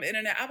like that on the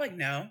internet, I'm like,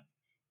 no.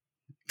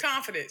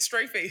 Confident,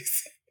 straight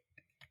face.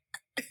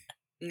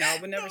 No, I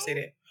would never say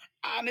that.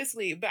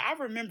 Honestly, but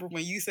I remember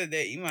when you said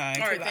that,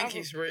 Iman. All right, thank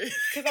you, Sri.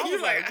 Because I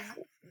was like,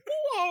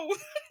 whoa.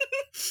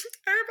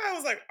 Everybody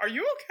was like, are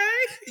you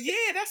okay?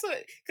 Yeah, that's what,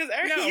 because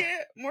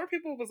more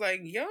people was like,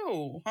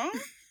 yo, huh?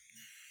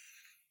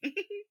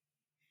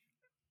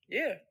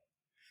 Yeah.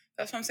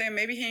 That's what I'm saying.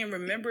 Maybe he didn't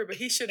remember, but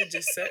he should have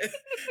just said,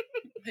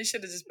 he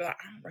should have just been like,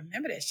 I don't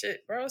remember that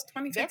shit, bro. It's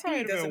 2015. That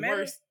probably doesn't matter.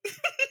 Worse.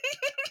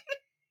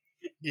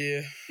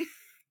 Yeah.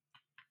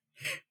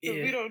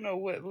 Yeah. We don't know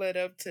what led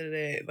up to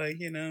that, like,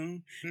 you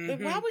know. Mm-hmm.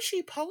 But why would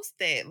she post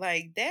that?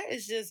 Like, that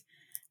is just,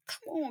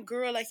 come on,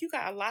 girl. Like, you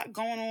got a lot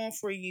going on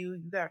for you.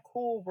 You got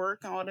cool work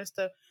and all that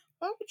stuff.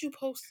 Why would you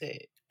post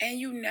it? And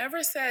you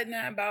never said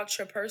nothing about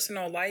your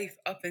personal life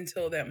up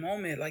until that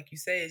moment. Like you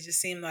said, it just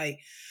seemed like,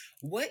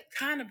 what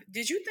kind of,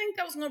 did you think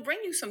that was going to bring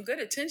you some good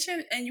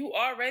attention? And you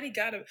already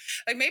got to,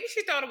 like, maybe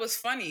she thought it was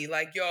funny.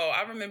 Like, yo,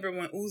 I remember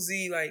when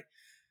Uzi, like,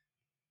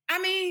 I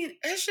mean,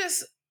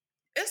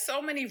 it's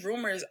so many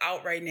rumors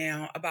out right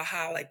now about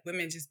how, like,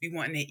 women just be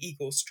wanting their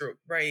ego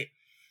stroked, right?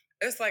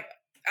 It's like,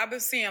 I've been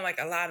seeing, like,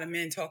 a lot of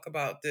men talk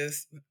about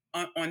this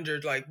under,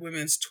 like,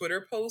 women's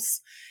Twitter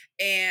posts.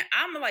 And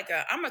I'm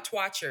a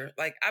twatcher.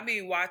 Like, I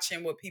be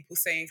watching what people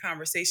say in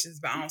conversations,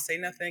 but I don't say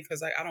nothing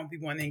because, like, I don't be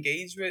wanting to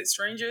engage with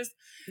strangers.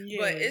 Yeah.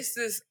 But it's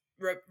this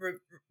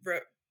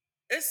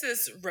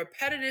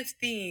repetitive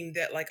theme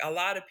that, like, a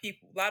lot of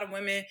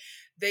women,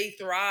 they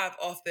thrive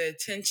off the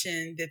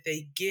attention that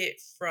they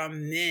get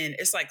from men.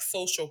 It's like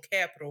social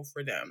capital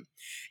for them.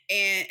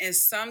 And in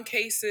some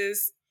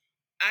cases,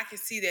 I can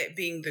see that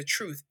being the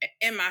truth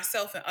in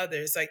myself and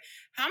others. Like,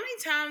 how many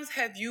times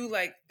have you,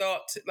 like,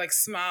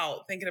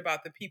 smiled thinking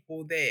about the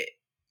people that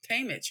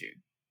came at you?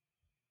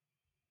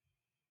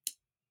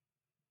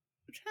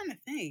 I'm trying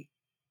to think.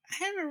 I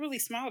haven't really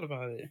smiled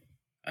about it.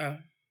 Oh.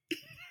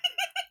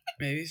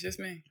 Maybe it's just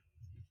me.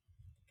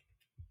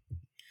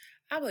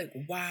 I'm like,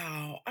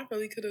 wow, I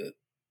really could have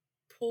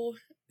pulled,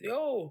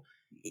 yo.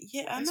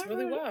 Yeah, that's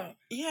really wild.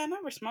 Yeah, I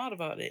never smiled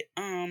about it.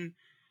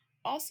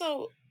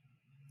 Also,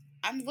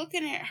 I'm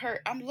looking at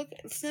her.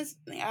 Since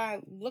I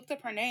looked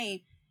up her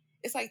name,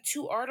 it's like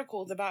 2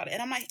 articles about it.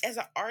 And I'm like, as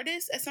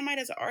somebody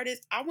that's an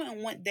artist, I wouldn't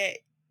want that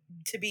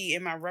to be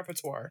in my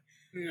repertoire.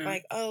 Yeah.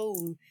 Like,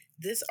 oh,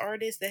 this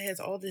artist that has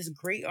all this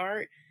great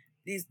art,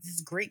 these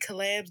great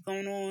collabs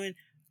going on,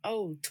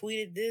 oh,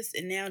 tweeted this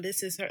and now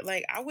this is her.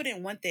 Like, I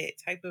wouldn't want that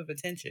type of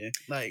attention.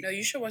 Like, No,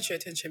 you should want your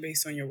attention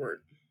based on your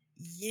work.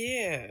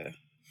 yeah.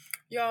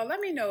 Y'all, let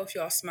me know if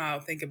y'all smile,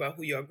 think about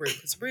who y'all great.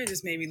 Because Bria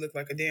just made me look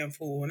like a damn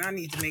fool, and I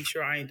need to make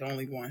sure I ain't the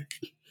only one.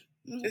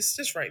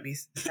 Just write me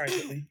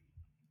privately.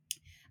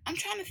 I'm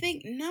trying to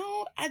think.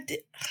 No, I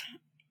did.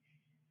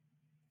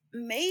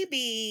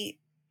 Maybe.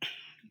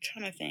 I'm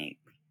trying to think.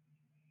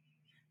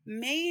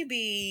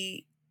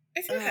 Maybe.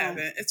 If you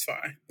haven't, it's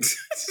fine. I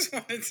just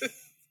wanted to.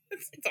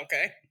 It's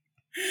okay.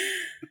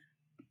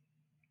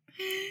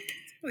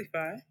 It's really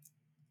fine.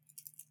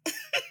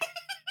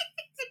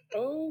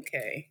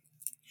 Okay.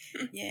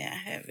 Yeah,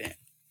 I haven't.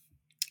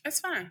 That's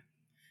fine.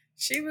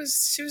 She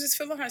was just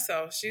feeling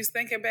herself. She was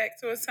thinking back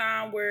to a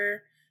time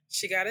where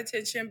she got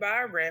attention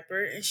by a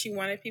rapper and she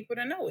wanted people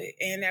to know it.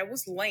 And that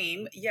was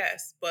lame,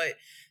 yes, but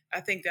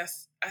I think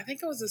it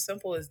was as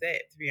simple as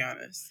that, to be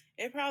honest.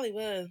 It probably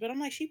was, but I'm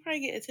like, she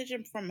probably get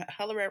attention from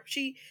hella rappers.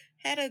 She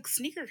had a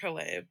sneaker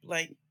collab.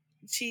 Like,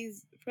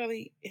 she's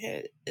probably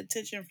had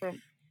attention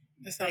from.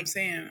 That's what I'm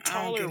saying.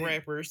 Taller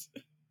rappers.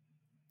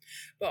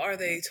 But are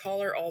they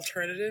taller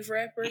alternative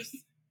rappers?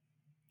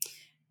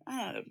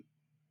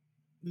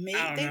 Maybe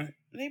I don't know.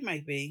 They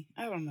might be.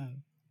 I don't know.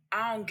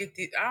 I don't get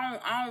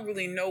I don't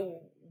really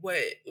know what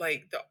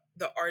like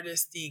the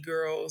artisty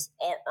girls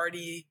or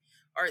artsy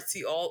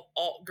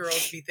alt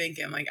girls be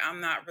thinking. Like,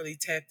 I'm not really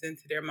tapped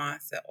into their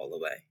mindset all the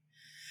way.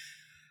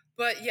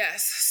 But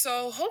yes,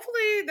 so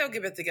hopefully they'll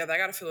get it together. I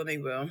got a feeling they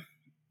will.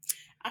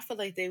 I feel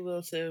like they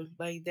will too.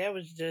 Like, that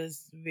was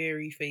just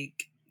very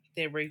fake.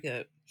 Their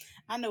breakup.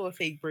 I know a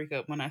fake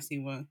breakup when I see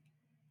one.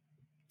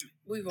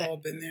 We've all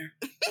been there.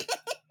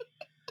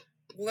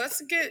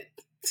 Let's get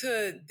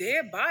to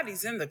dead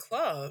bodies in the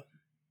club.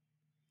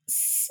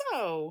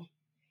 So,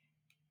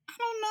 I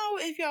don't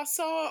know if y'all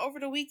saw over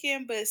the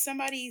weekend, but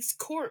somebody's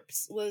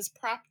corpse was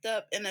propped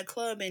up in a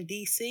club in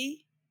DC.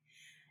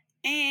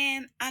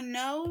 And I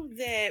know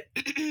that,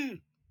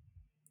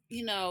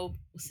 you know,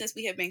 since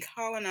we have been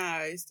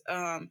colonized,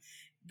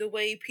 the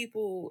way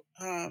people,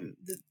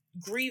 the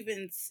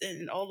grievance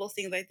and all those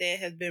things like that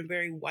has been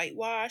very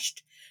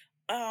whitewashed.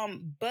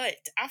 But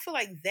I feel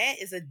like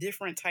that is a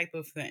different type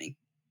of thing.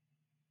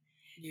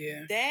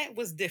 Yeah. That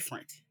was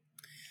different.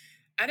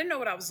 I didn't know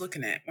what I was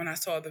looking at when I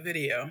saw the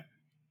video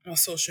on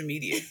social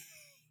media.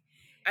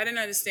 I didn't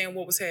understand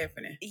what was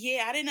happening.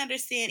 Yeah, I didn't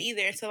understand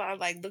either until I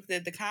like looked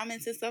at the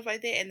comments and stuff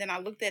like that. And then I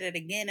looked at it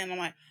again and I'm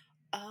like,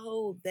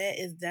 oh,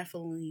 that is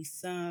definitely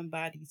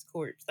somebody's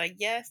corpse. Like,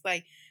 yes,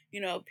 like,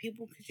 you know,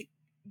 people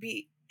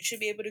should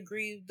be able to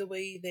grieve the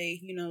way they,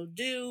 you know,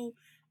 do.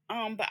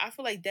 But I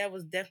feel like that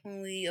was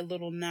definitely a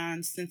little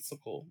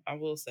nonsensical, I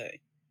will say.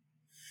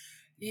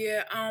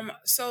 Yeah,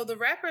 so the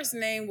rapper's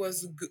name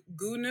was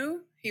Gunu.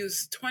 He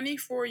was a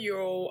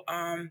 24-year-old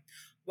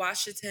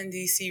Washington,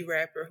 D.C.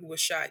 rapper who was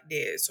shot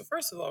dead. So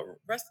first of all,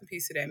 rest in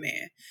peace to that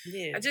man.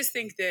 Yeah. I just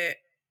think that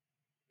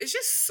it's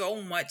just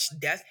so much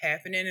death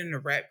happening in the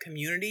rap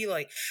community.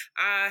 Like,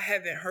 I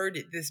haven't heard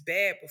it this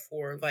bad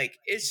before. Like,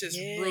 it's just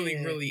really,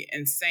 really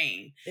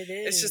insane. It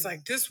is. It's just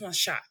like, this one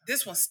shot,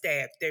 this one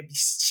stabbed. They'd be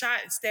shot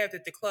and stabbed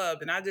at the club.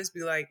 And I'd just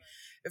be like,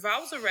 if I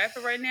was a rapper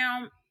right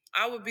now,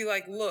 I would be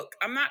like, look,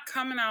 I'm not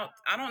coming out.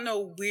 I don't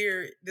know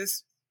where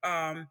this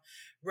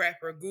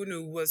rapper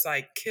Gunu was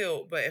like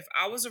killed, but if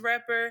I was a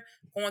rapper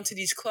going to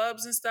these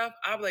clubs and stuff,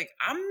 I'd be like,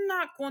 I'm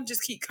not going to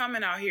just keep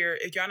coming out here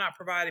if y'all not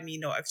providing me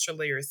no extra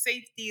layer of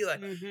safety.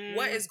 Like,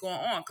 what is going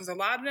on? Because a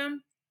lot of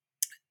them,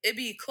 it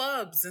be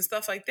clubs and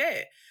stuff like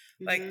that.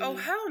 Like, oh,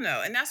 hell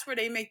no. And that's where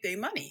they make their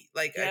money.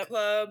 Like, at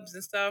clubs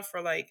and stuff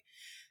for like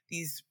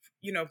these,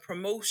 you know,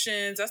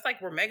 promotions. That's like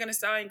where Megan Thee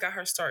Stallion got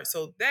her start.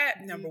 So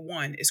that, number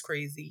one, is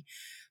crazy.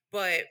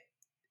 But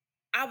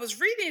I was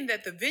reading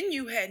that the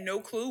venue had no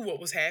clue what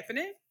was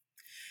happening.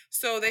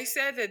 So they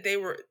said that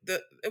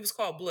it was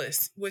called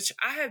Bliss, which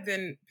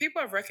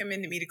people have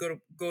recommended me to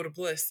go to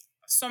Bliss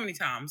so many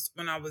times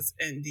when I was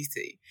in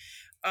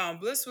DC.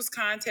 Bliss was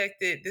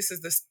contacted. This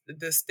is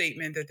the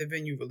statement that the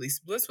venue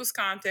released. Bliss was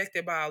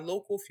contacted by a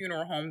local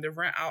funeral home to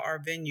rent out our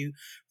venue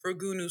for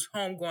Gunu's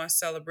homegoing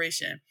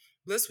celebration.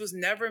 Bliss was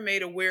never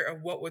made aware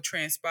of what would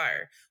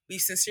transpire. We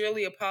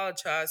sincerely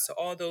apologize to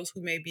all those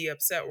who may be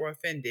upset or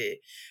offended.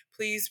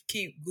 Please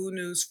keep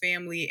Gunu's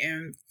family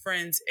and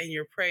friends in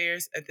your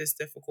prayers at this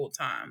difficult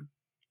time.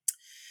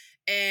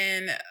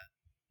 And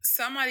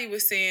somebody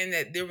was saying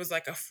that there was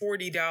like a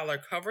 $40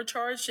 cover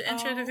charge to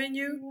enter the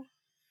venue.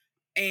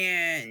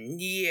 And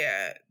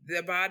yeah,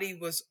 the body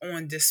was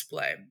on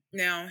display.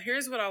 Now,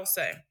 here's what I'll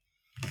say.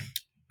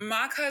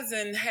 My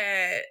cousin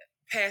had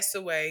passed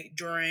away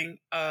during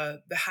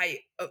the height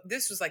of,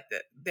 this was like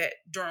that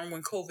during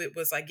when COVID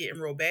was like getting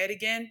real bad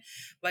again,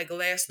 like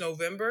last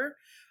November.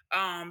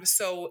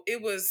 So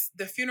it was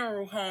the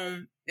funeral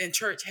home and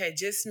church had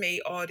just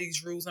made all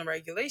these rules and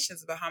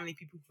regulations about how many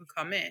people could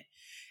come in.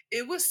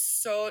 It was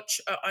such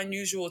an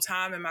unusual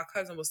time, and my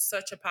cousin was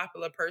such a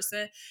popular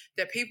person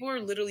that people were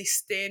literally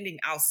standing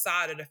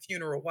outside of the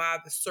funeral while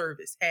the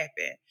service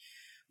happened.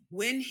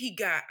 When he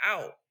got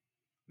out,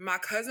 my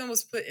cousin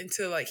was put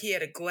into, like, he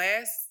had a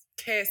glass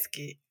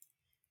casket,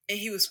 and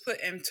he was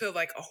put into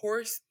like a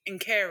horse and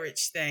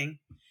carriage thing.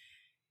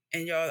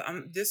 And y'all,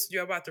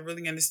 you're about to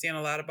really understand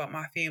a lot about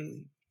my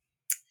family.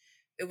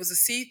 It was a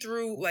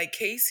see-through like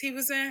case he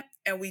was in,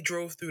 and we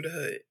drove through the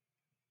hood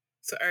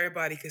so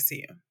everybody could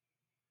see him.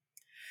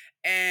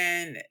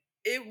 And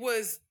it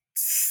was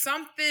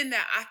something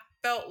that I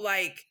felt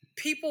like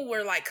people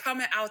were like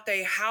coming out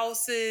their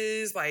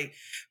houses, like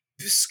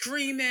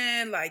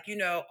screaming, like,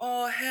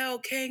 oh, hell,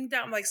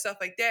 Kingdom, like stuff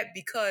like that,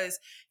 because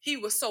he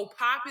was so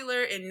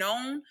popular and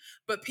known,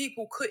 but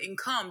people couldn't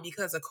come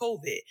because of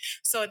COVID.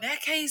 So in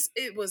that case,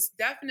 it was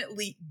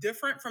definitely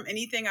different from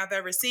anything I've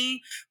ever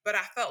seen. But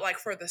I felt like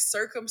for the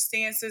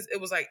circumstances,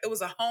 it was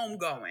a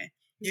homegoing.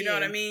 You know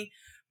what I mean?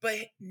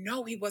 But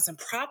no, he wasn't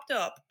propped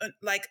up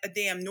like a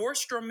damn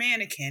Nordstrom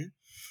mannequin.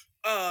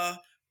 And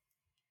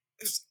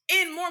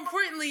more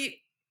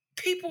importantly,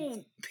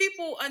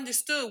 people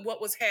understood what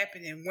was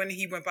happening when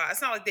he went by.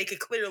 It's not like they could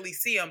clearly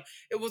see him.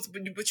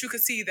 But you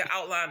could see the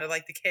outline of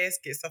like the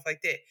casket, stuff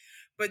like that.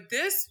 But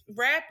this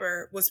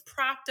rapper was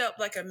propped up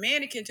like a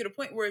mannequin to the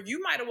point where if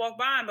you might have walked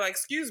by and be like,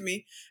 "Excuse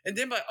me," and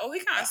then be like, "Oh, he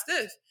kind of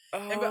stiff,"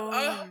 and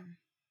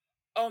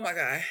oh my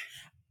God.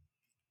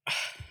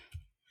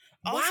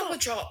 Why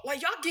would y'all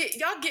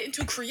getting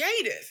too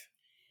creative?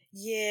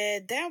 Yeah,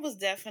 that was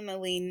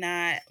definitely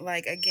not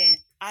like, again,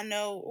 I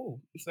know.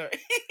 Oh, I'm sorry.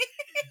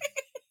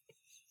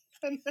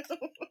 I know.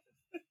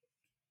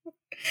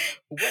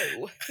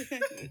 Whoa.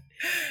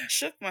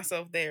 Shook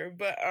myself there.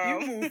 But you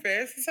move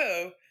fast as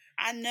hell.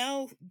 I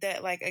know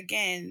that, like,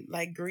 again,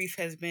 like grief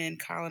has been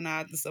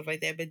colonized and stuff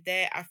like that, but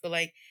that I feel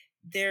like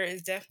there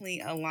is definitely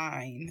a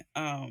line.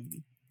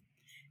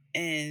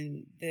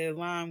 And the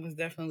line was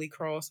definitely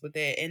crossed with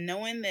that. And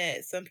knowing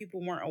that some people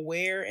weren't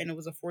aware and it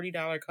was a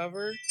 $40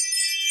 cover,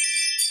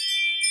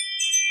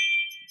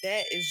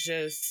 that is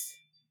just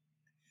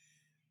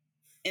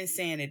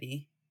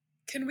insanity.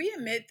 Can we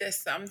admit that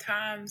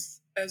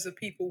sometimes as a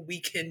people we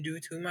can do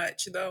too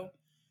much though?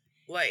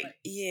 Like,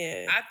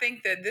 yeah, I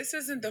think that this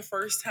isn't the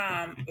first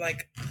time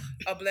like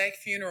a Black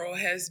funeral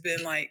has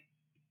been like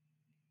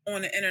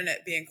on the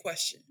internet being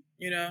questioned,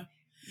 Yeah.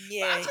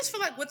 But I just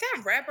feel like would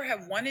that rapper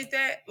have wanted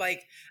that?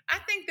 Like, I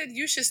think that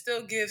you should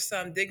still give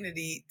some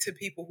dignity to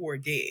people who are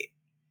dead.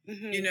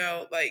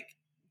 Mm-hmm. Like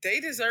they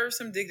deserve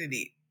some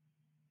dignity.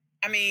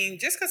 I mean,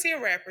 just because he's a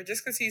rapper,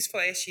 just because he's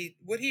flashy,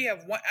 would he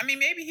have I mean,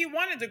 maybe he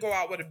wanted to go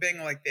out with a bang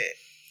like that.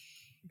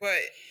 But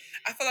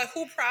I feel like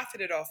who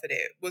profited off of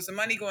that? Was the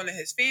money going to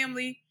his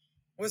family?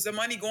 Was the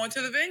money going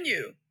to the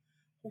venue?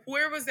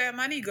 Where was that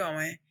money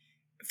going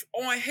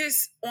on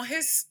his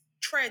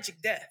tragic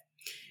death?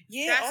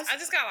 Yeah, I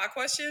just got a lot of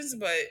questions,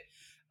 but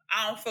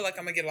I don't feel like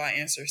I'm gonna get a lot of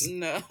answers.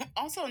 No.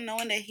 Also,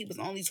 knowing that he was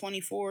only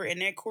 24 and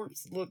that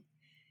corpse looked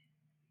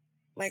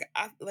like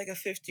a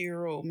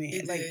 50-year-old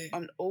man, like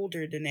I'm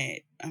older than that.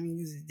 I mean,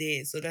 he's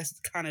dead, so that's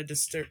kind of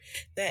that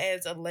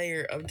adds a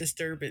layer of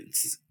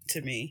disturbance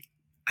to me.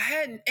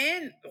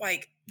 And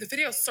like the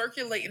video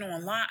circulating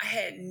online, I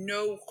had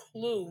no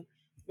clue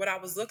what I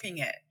was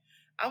looking at.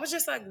 I was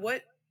just like,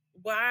 what?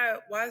 Why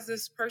is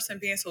this person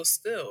being so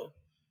still?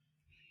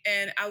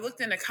 And I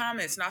looked in the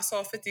comments and I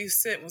saw 50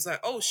 Cent was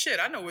like, oh shit,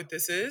 I know what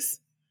this is.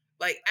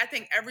 Like, I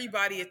think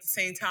everybody at the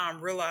same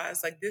time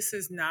realized like this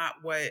is not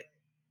what.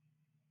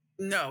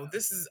 No,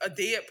 this is a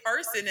dead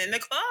person in the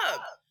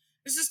club.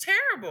 This is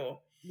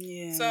terrible.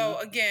 Yeah. So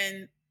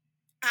again,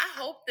 I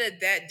hope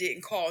that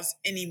didn't cause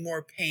any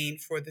more pain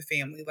for the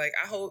family. Like,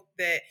 I hope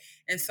that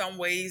in some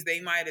ways they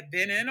might have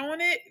been in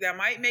on it. That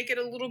might make it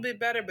a little bit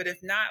better. But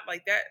if not,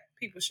 like that,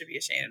 people should be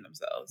ashamed of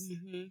themselves.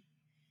 Mm-hmm.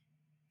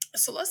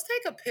 So let's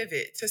take a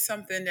pivot to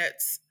something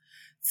that's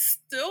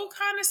still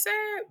kind of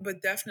sad,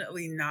 but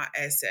definitely not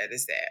as sad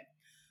as that.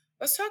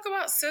 Let's talk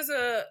about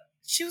SZA.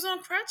 She was on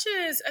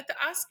crutches at the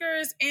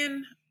Oscars.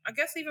 And I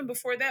guess even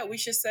before that, we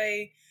should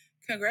say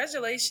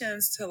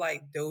congratulations to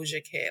like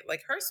Doja Cat.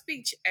 Like her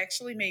speech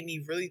actually made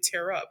me really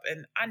tear up.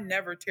 And I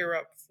never tear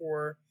up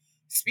for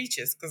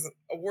speeches because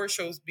award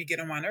shows be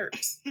getting on my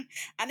nerves.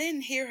 I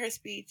didn't hear her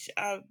speech.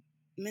 I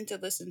meant to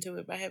listen to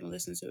it, but I haven't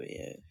listened to it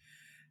yet.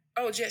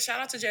 Oh, shout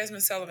out to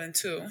Jasmine Sullivan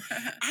too.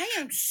 I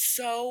am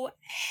so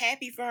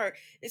happy for her.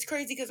 It's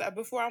crazy because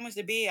before I went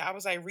to bed, I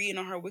was like reading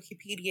on her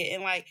Wikipedia,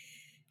 and like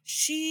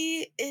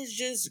she is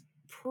just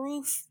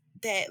proof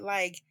that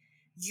like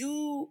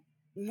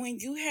when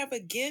you have a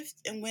gift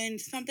and when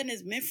something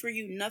is meant for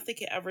you, nothing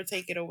can ever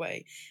take it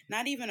away.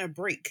 Not even a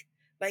break.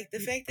 Like the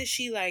fact that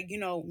she like,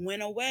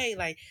 went away,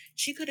 like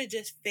she could have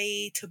just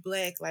fade to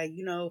black, like,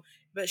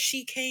 but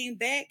she came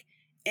back.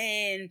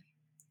 And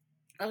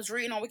I was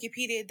reading on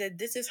Wikipedia that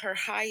this is her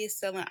highest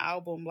selling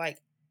album like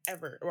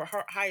ever, or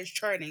her highest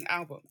charting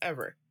album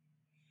ever.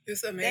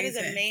 It's amazing. That is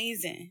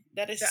amazing.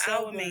 That is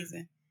so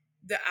amazing.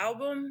 The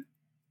album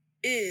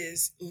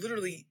is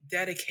literally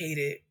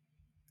dedicated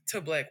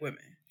to Black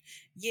women.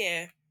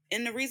 Yeah.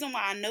 And the reason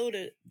why I know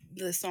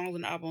the songs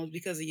on the album is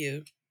because of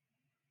you.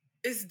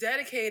 It's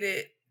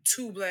dedicated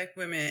two Black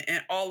women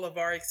and all of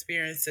our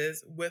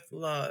experiences with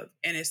love.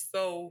 And it's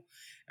so,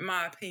 in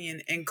my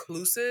opinion,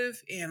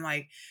 inclusive, and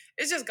like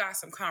it just got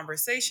some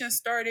conversation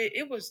started.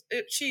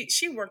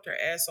 She worked her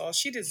ass off.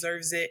 She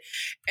deserves it.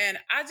 And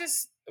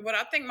what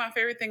I think my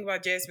favorite thing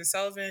about Jasmine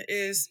Sullivan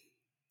is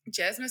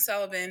Jasmine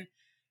Sullivan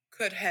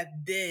could have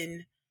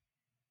been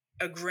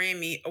a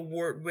Grammy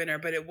Award winner,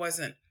 but it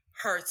wasn't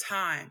her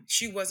time.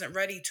 She wasn't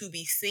ready to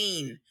be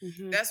seen.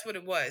 Mhm. That's what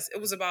it was. It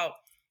was about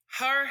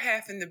her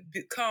having to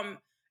become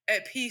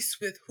at peace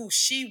with who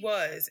she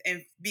was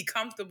and be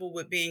comfortable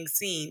with being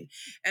seen.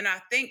 And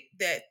I think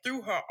that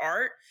through her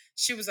art,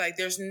 she was like,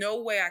 there's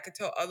no way I could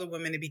tell other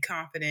women to be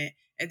confident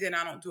and then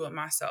I don't do it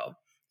myself.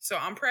 So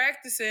I'm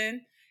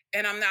practicing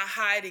and I'm not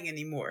hiding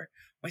anymore.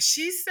 When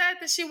she said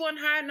that she wasn't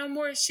hiding no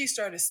more, she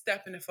started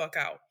stepping the fuck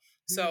out.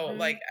 So Mhm.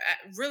 like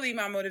really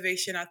my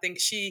motivation, I think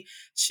she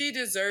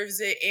deserves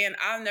it. And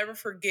I'll never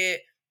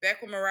forget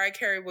back when Mariah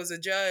Carey was a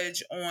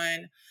judge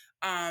on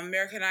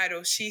American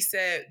Idol, she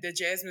said that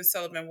Jasmine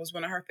Sullivan was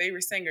one of her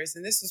favorite singers.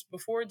 And this was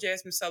before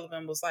Jasmine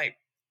Sullivan was like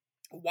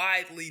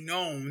widely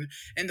known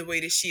in the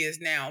way that she is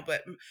now,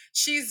 but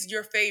she's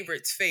your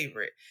favorite's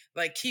favorite.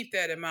 Like keep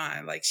that in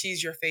mind. Like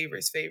she's your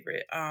favorite's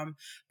favorite.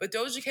 But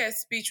Doja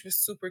Cat's speech was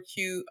super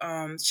cute.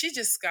 She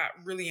just got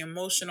really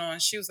emotional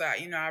and she was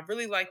like, I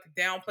really like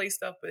the downplay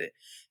stuff, but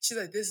she's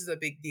like, this is a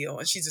big deal.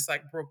 And she just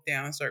like broke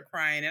down and started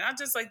crying. And I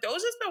just like,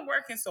 Doja's been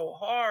working so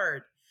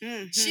hard.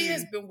 She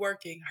has been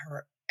working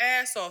her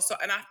ass off. So,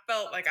 and I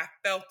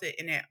felt it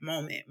in that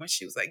moment when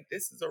she was like,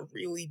 this is a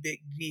really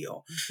big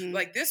deal. Mhm.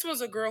 Like, this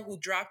was a girl who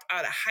dropped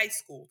out of high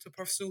school to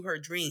pursue her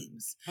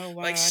dreams. Oh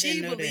wow, Like, I she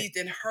didn't know that. believed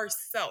in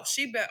herself.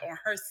 She bet on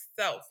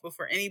herself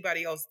before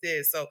anybody else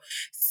did. So,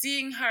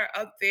 seeing her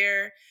up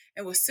there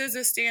and with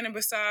SZA standing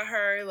beside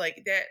her,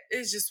 like, that,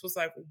 it just was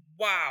like,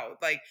 wow.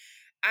 Like,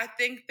 I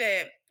think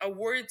that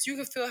awards, you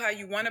can feel how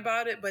you want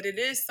about it, but it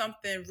is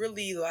something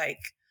really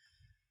like,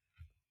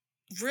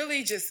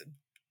 really just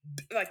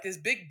like this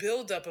big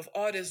buildup of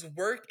all this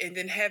work and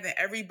then having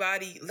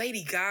everybody,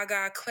 Lady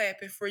Gaga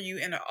clapping for you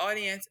in the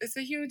audience. It's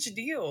a huge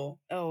deal.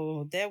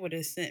 Oh, that would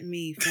have sent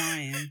me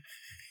flying.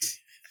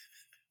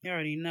 You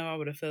already know I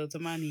would have fell to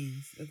my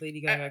knees if Lady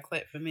Gaga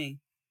clapped for me.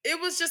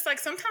 It was just like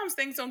sometimes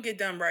things don't get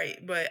done right,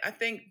 but I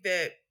think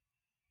that,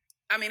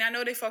 I mean, I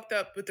know they fucked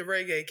up with the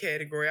reggae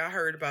category. I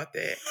heard about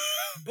that.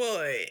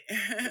 But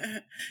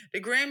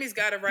the Grammys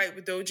got it right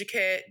with Doja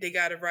Cat. They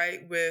got it right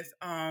with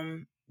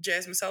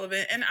Jasmine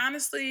Sullivan. And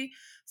honestly,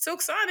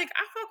 Silk Sonic,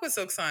 I fuck with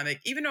Silk Sonic.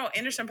 Even though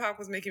Anderson .Paak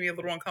was making me a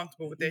little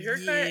uncomfortable with their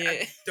haircut,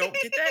 I don't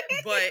get that.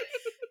 But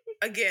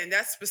again,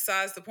 that's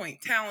besides the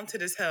point.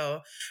 Talented as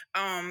hell.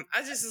 I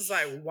just was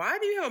like, why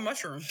do you have a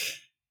mushroom?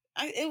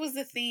 It was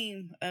the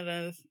theme of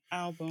the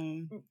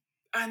album.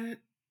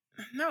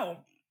 No,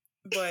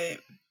 but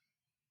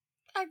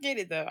I get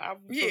it though. I'm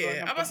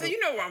about to say, you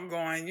know where I'm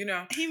going,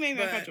 He made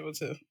me uncomfortable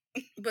too.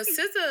 But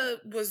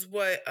SZA was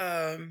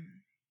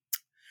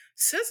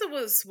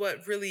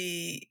what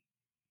really,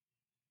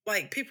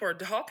 like, people are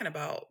talking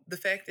about, the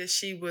fact that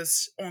she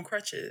was on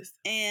crutches.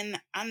 And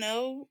I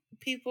know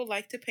people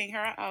like to paint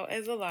her out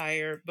as a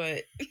liar,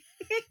 but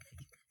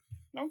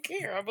don't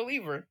care. I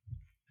believe her.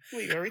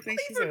 Believe everything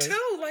she says.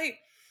 Too. Like,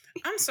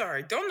 I'm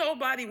sorry. Don't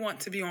nobody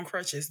want to be on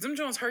crutches. Them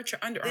joints hurt your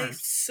underarms. They're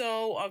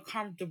so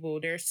uncomfortable.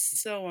 They're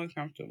so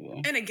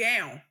uncomfortable. In a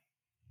gown.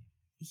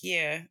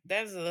 Yeah,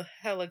 that's a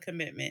hella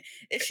commitment.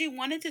 If she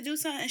wanted to do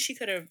something, she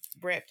could have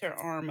wrapped her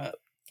arm up.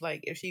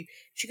 Like, if she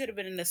could have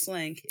been in a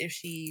sling if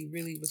she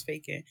really was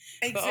faking.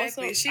 Exactly. But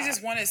also, she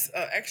just wanted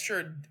an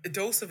extra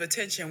dose of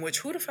attention, which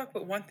who the fuck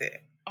would want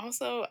that?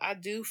 Also, I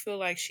do feel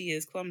like she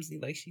is clumsy,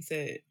 like she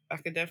said. I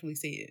could definitely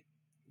see it.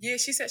 Yeah,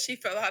 she said she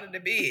fell out of the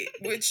bed,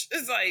 which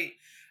is like,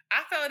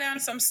 I fell down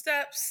some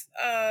steps,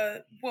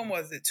 when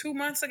was it, 2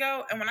 months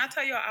ago? And when I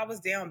tell y'all I was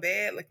down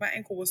bad, like my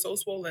ankle was so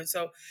swollen.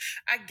 So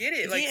I get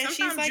it. Like, yeah,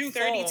 sometimes she's like you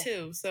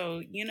 32, fall.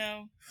 so,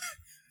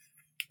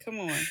 come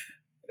on.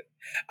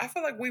 I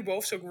feel like we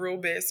both took real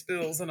bad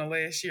spills in the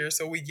last year,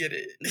 so we get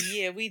it.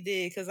 Yeah, we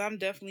did, because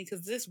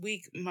this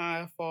week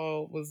my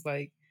fall was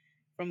like,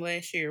 from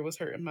last year, was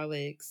hurting my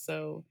legs.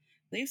 So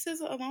leave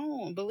SZA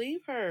alone.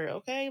 Believe her,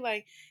 okay?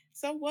 Like,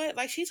 so what?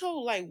 Like, she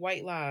told like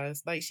white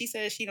lies. Like, she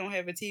said she don't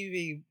have a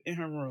TV in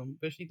her room,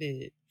 but she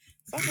did.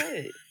 So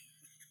what?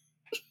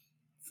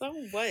 So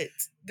what?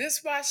 This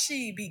why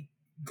she be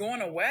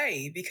going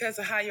away, because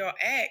of how y'all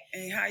act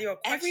and how y'all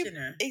question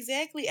her.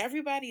 Exactly.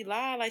 Everybody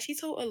lie. Like, she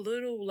told a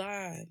little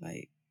lie.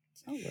 Like,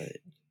 so what?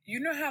 You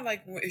know how,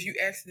 like, if you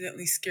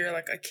accidentally scare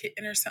like a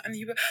kitten or something,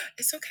 you go,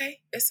 it's okay,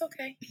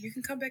 you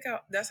can come back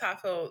out. That's how I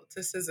felt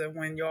to SZA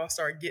when y'all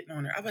start getting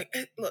on her. I'm like,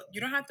 hey, look,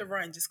 you don't have to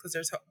run just because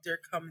they're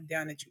coming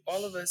down at you.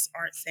 All of us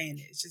aren't saying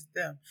it. It's just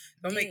them.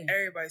 Don't make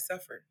everybody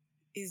suffer.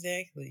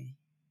 Exactly.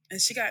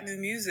 And she got new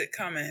music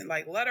coming.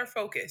 Like, let her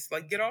focus.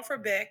 Like, get off her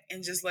back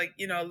and just, like,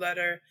 let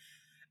her.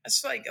 I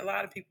just feel like a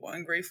lot of people are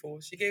ungrateful.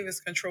 She gave us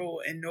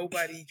control and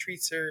nobody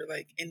treats her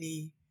like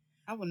any.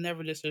 I would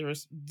never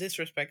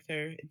disrespect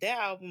her. That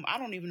album, I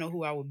don't even know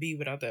who I would be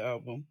without that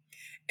album.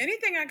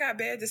 Anything I got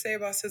bad to say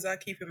about SZA, I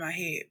keep in my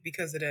head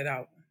because of that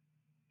album.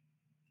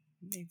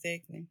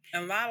 Exactly.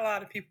 And a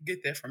lot of people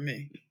get that from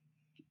me.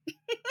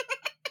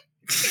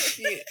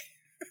 Yeah.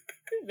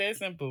 That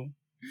simple.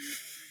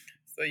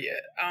 So yeah.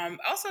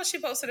 Also, she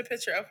posted a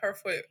picture of her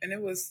foot, and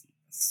it was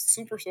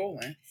super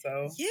swollen.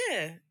 So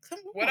yeah. Come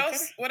on.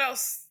 What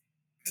else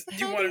do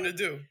you want her to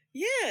do?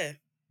 Yeah.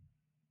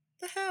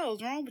 The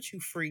hell's wrong with you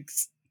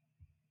freaks?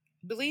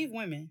 Believe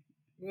women.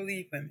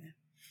 Believe women.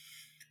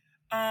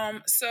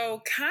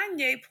 So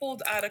Kanye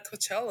pulled out of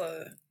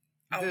Coachella.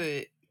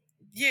 Good.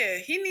 Yeah,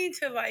 he needs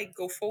to like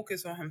go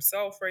focus on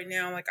himself right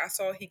now. Like I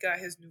saw he got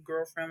his new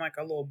girlfriend like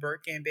a little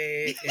Birkin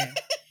bag, and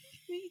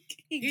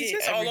he's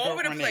just all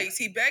over the place.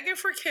 He begging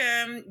for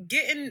Kim,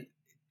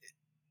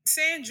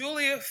 saying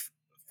Julia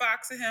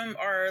Fox and him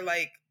are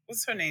like,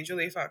 what's her name?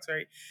 Julia Fox,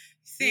 right?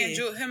 Saying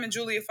him and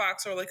Julia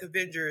Fox are like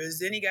Avengers.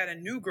 Then he got a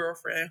new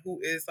girlfriend who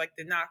is like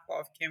the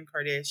knockoff Kim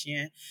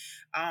Kardashian,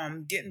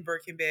 getting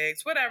Birkin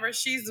bags, whatever.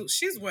 She's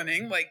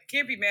winning. Like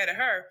can't be mad at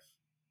her.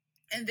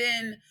 And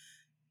then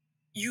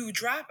you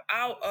drop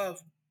out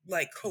of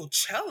like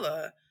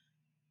Coachella.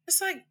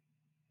 It's like,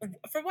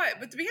 for what?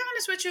 But to be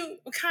honest with you,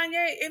 with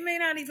Kanye, it may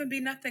not even be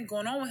nothing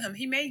going on with him.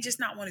 He may just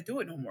not want to do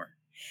it no more.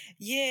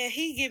 Yeah,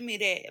 he give me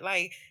that.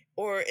 Like,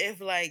 or if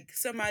like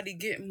somebody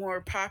get more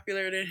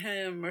popular than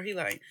him, or he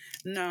like,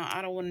 no,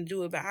 I don't want to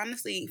do it. But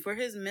honestly, for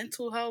his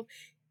mental health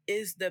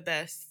is the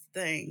best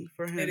thing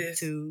for him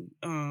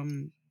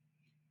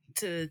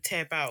to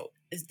tap out.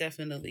 Is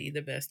definitely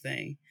the best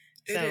thing.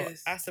 So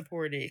I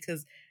support it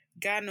because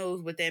God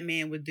knows what that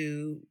man would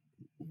do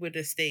with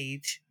a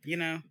stage, you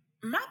know?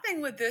 My thing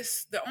with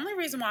this, the only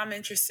reason why I'm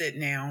interested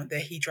now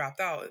that he dropped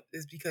out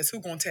is because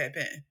who's going to tap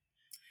in?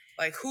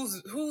 Like,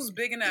 who's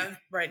big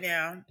enough right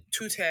now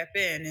to tap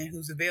in and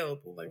who's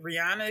available? Like,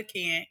 Rihanna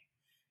can't.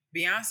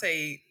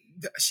 Beyonce,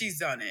 she's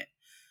done it.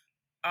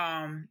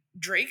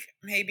 Drake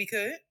maybe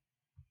could.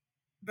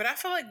 But I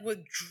feel like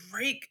with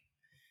Drake...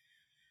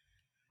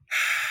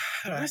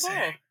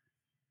 RuPaul.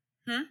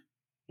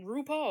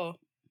 RuPaul.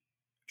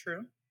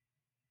 True.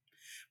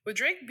 Would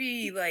Drake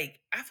be like?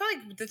 I feel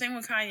like the thing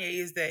with Kanye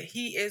is that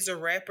he is a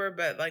rapper,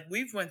 but like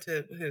we've went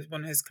to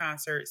one of his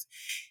concerts,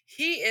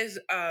 he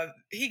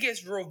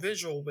gets real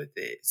visual with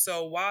it.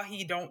 So while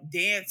he don't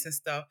dance and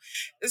stuff,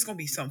 there's gonna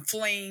be some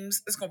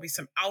flames. It's gonna be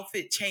some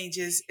outfit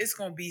changes. It's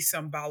gonna be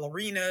some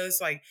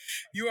ballerinas. Like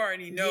you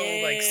already know,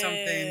 like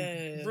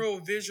something real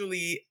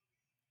visually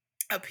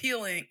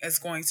appealing is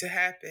going to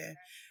happen.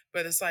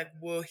 But it's like,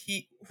 well,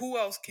 who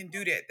else can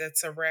do that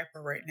that's a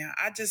rapper right now?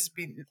 I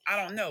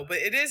don't know. But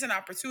it is an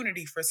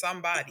opportunity for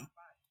somebody.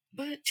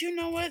 But you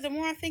know what? The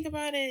more I think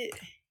about it,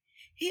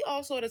 he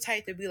also the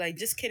type to be like,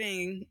 just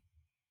kidding.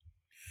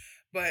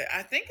 But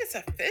I think it's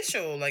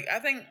official. Like, I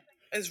think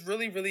it's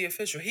really, really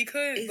official. He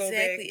could go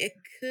back.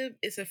 Exactly.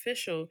 It's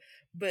official.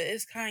 But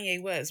it's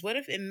Kanye West. What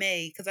if in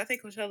May, because I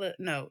think Coachella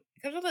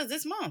is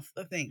this month,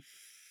 I think.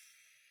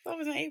 That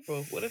was in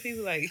April. What if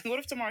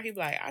tomorrow he'd be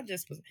like, I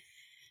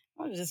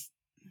was just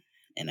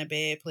in a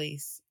bad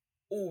place.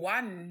 Oh,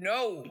 I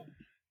know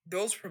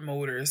those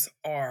promoters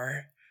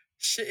are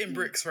shitting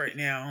bricks right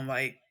now. I'm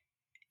like,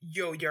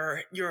 yo,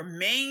 your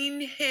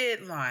main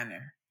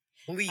headliner,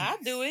 please. I'll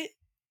do it.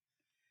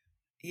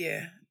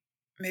 Yeah.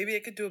 Maybe I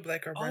could do a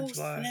Black Girl Brunch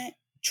Live. Snap.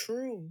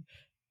 True.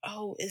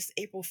 Oh, it's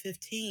April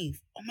 15th.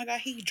 Oh my God,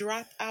 he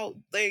dropped out.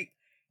 Like,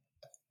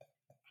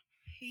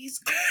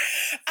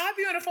 I'll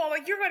be on the phone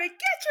like, you're going to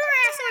get your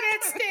ass on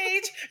that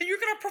stage and you're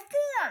going to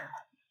perform.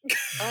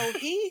 Oh,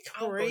 he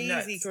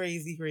crazy.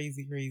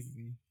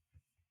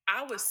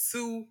 I would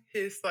sue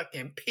his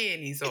fucking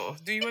panties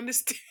off. Do you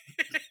understand?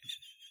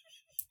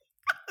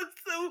 I would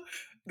sue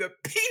the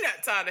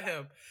peanuts out of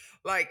him.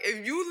 Like,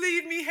 if you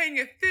leave me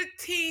hanging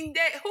 15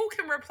 days, who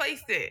can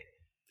replace it?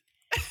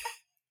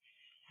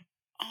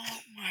 Oh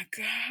my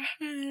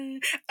God.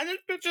 I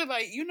just picture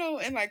like, you know,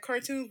 in like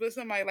cartoons with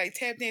somebody like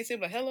tap dancing,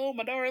 like, hello,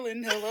 my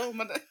darling, hello,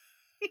 my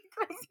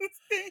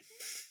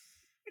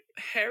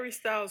Harry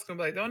Styles gonna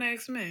be like, don't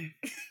ask me.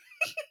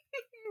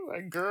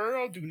 Like,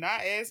 girl, do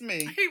not ask me.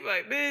 He be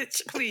like,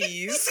 bitch,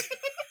 please.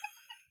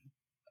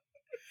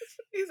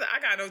 He's like, I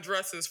got no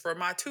dresses for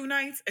my 2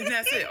 nights, and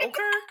that's it,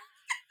 okay?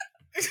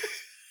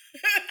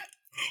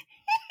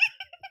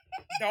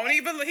 He gonna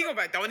be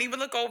like, don't even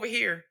look over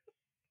here.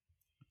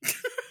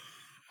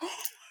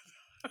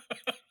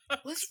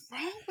 What's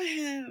wrong with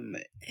him?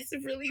 It's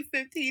really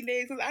 15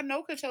 days. Because I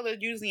know Coachella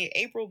is usually in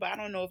April, but I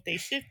don't know if they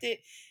shifted.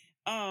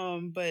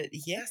 But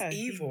yeah, that's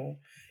evil.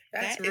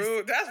 That's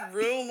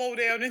real low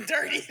down and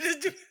dirty to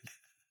do.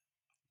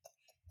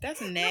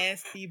 That's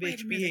nasty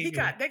bitch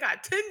behavior. They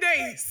got 10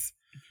 days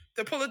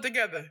to pull it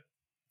together.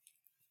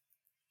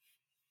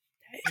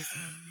 That is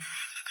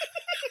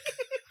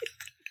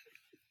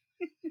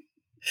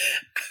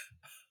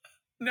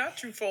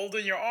not you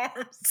folding your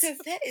arms. Because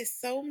that is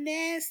so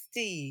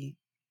nasty.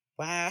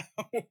 Wow.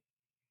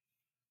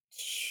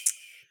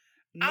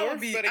 I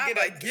would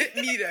get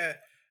me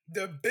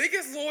the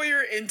biggest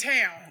lawyer in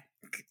town.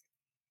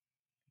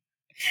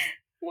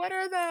 What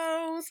are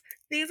those?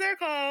 These are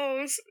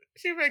clothes.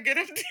 She better get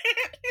up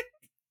there.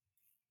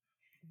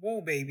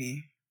 Whoa,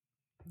 baby.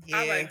 Yeah.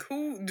 I like,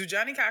 who do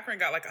Johnny Cochran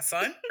got like a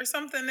son or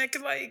something that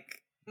could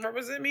like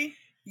represent me?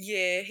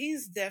 Yeah,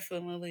 he's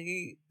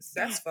definitely.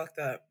 That's fucked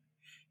up.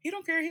 He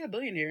don't care. He's a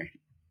billionaire.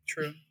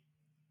 True.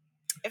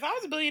 If I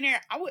was a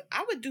billionaire,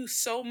 I would do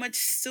so much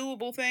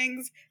suable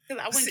things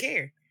because I wouldn't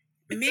care.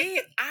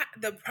 Me,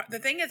 the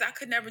thing is, I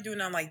could never do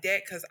nothing like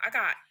that because I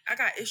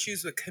got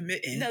issues with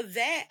committing. No,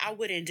 that I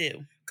wouldn't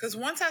do. Because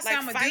once I say Like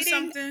I'm gonna fighting, do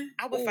something,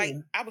 I would fight.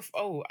 I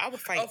would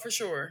fight. Oh, for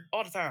sure.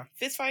 All the time.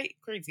 Fist fight,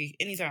 crazy,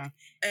 anytime.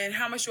 And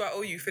how much do I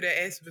owe you for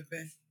that ass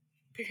whipping?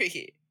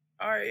 Period.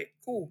 All right,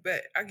 cool,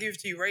 bet. I'll give it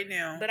to you right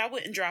now. But I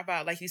wouldn't drop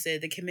out, like you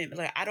said, the commitment.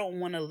 Like, I don't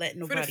want to let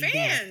nobody for the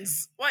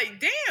fans. Down. Like,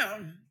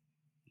 damn.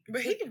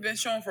 But he's been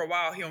shown for a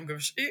while he don't give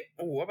a shit.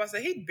 Oh, I'm about to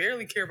say, he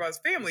barely care about his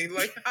family.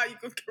 Like, how you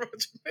gonna care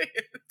about your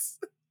fans?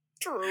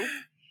 True.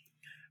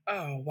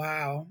 Oh,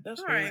 wow.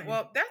 That's all right,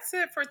 well, that's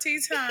it for tea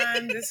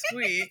time this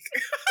week.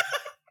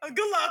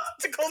 Good luck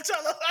to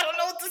Coachella. I don't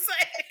know what to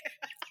say.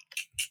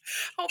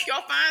 Hope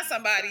y'all find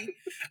somebody.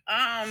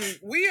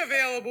 We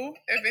available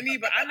if any,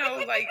 but I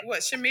know like what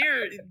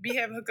Shamir be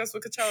having hookups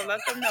with Coachella. Let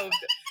them know.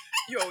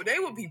 Yo, they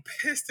would be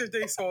pissed if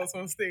they saw us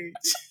on stage.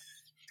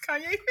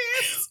 Kanye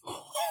fans.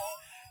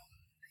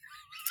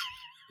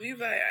 We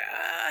like,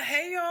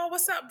 hey y'all,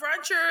 what's up,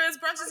 brunchers?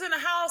 Brunchers in the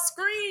house.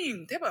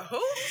 Scream. They were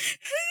who?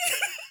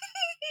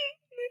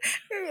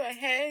 They were like,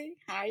 hey,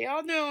 how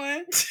y'all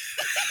doing?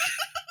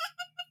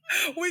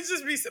 We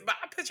just be, but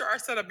I picture our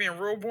setup being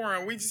real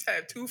boring. We just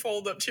have 2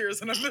 fold-up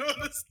chairs in the middle of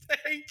the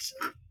stage.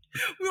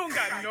 We don't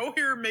got no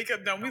hair or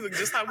makeup done. We look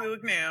just how we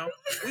look now.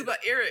 We like,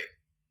 Eric,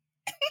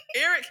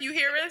 can you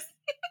hear us?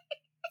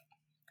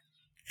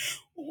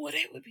 Oh,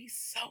 they would be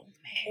so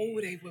mad.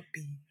 Oh, they would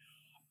be.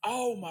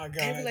 Oh my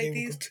God. They were like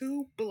these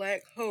 2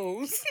 black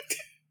hoes.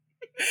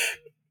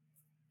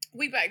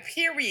 We like,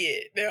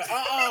 period. They're,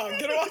 get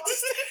them off the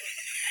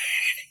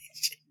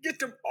stage. Get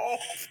them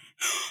off.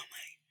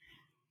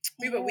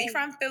 We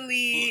from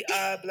Philly,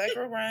 Black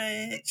Girl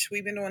Ranch.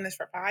 We've been doing this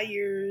for 5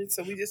 years,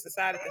 so we just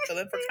decided to fill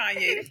in for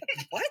Kanye.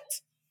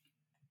 What?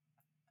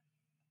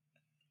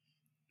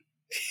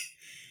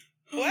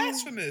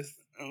 Blasphemous.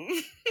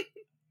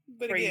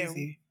 But crazy.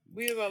 Again,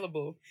 we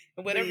available.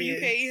 And whatever you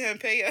pay him,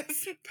 pay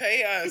us.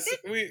 Pay us.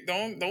 We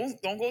don't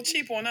go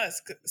cheap on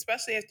us,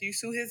 especially after you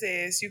sue his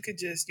ass.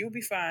 You'll be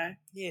fine.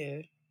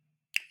 Yeah.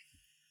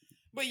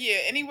 But yeah,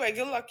 anyway,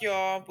 good luck,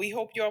 y'all. We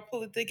hope y'all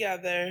pull it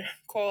together.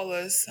 Call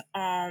us.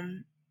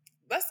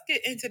 Let's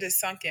get into this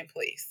sunken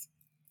place.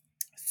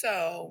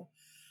 So,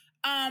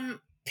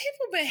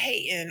 people been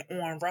hating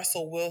on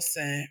Russell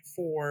Wilson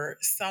for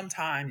some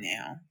time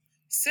now,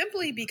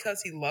 simply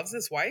because he loves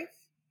his wife.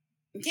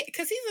 Yeah,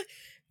 because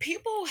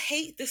people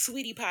hate the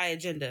sweetie pie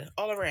agenda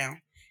all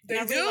around.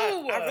 They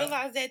do. I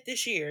realized that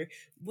this year.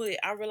 But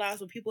I realized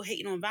when people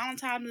hating on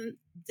Valentine's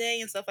Day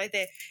and stuff like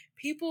that,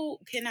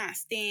 people cannot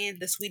stand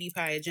the sweetie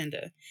pie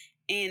agenda.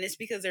 And it's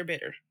because they're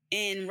bitter.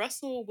 And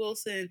Russell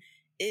Wilson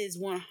is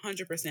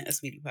 100% a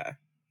sweetie pie.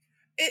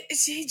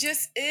 She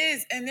just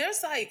is. And there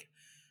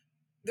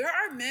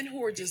are men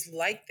who are just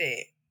like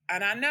that.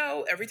 And I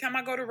know every time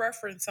I go to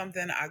reference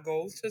something, I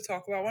go to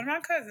talk about one of my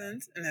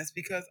cousins. And that's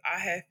because I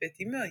have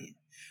 50 million.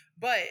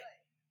 But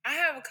I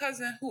have a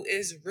cousin who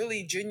is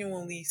really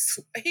genuinely,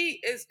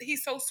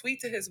 he's so sweet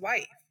to his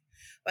wife.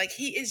 Like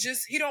he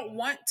don't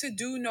want to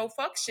do no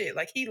fuck shit.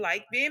 Like he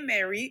like being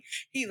married.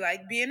 He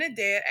like being a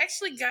dad.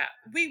 Actually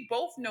we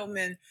both know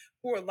men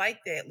who are like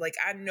that. Like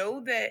I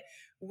know that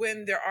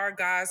when there are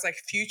guys like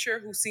Future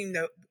who seem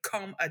to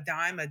come a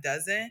dime a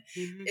dozen,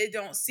 it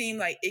don't seem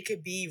like it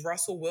could be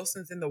Russell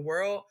Wilson's in the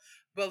world.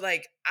 But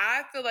like,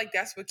 I feel like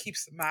that's what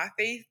keeps my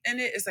faith in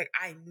it. It's like,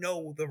 I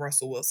know the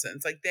Russell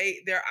Wilsons. Like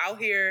they're out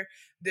here.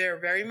 They're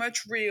very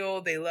much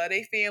real. They love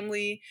their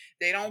family.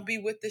 They don't be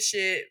with the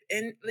shit.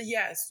 And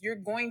yes, you're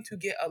going to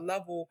get a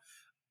level,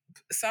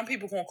 some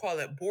people gonna call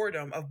it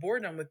boredom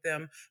with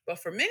them. But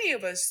for many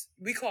of us,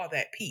 we call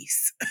that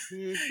peace.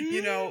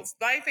 You know,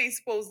 life ain't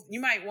supposed,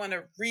 you might want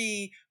to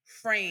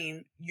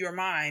reframe your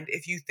mind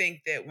if you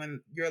think that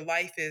when your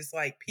life is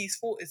like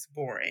peaceful, it's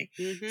boring.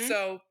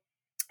 So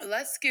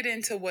let's get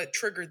into what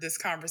triggered this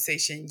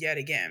conversation yet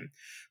again.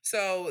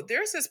 So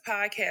there's this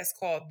podcast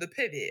called The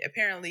Pivot.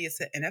 Apparently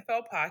it's an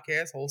NFL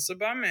podcast hosted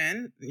by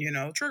men,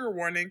 trigger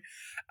warning.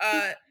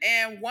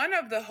 And one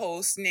of the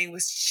hosts' name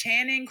was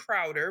Channing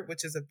Crowder,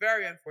 which is a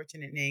very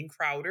unfortunate name,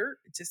 Crowder.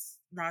 It just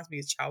reminds me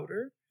of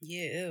chowder.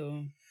 Yeah.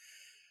 Ew.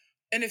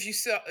 And if you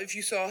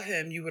saw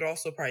him, you would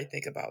also probably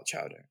think about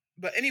chowder.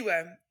 But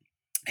anyway,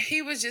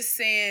 he was just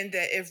saying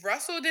that if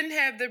Russell didn't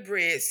have the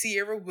bread,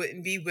 Ciara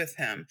wouldn't be with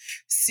him.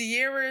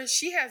 Ciara,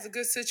 she has a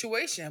good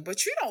situation,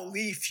 but you don't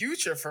leave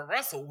Future for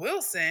Russell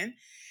Wilson.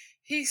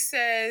 He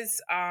says,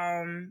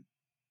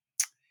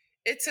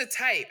 it's a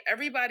type.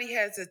 Everybody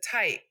has a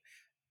type.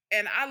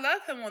 And I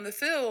love him on the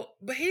field,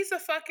 but he's a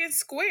fucking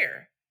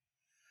square.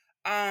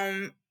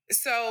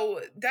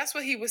 So that's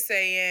what he was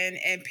saying.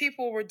 And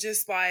people were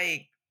just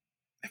like,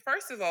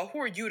 first of all, who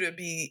are you to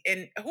be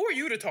and who are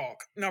you to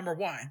talk? Number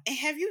one. And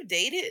have you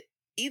dated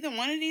either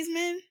one of these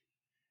men?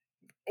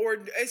 Or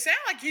it sounded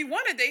like he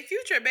wanted their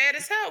Future bad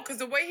as hell because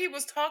the way he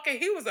was talking,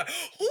 he was like,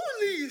 "Who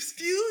leaves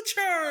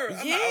Future?" I'm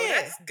like, "Oh,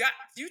 Yeah. that's got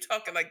you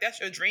talking like that's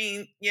your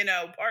dream,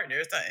 partner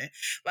or something."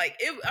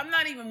 Like, I'm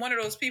not even one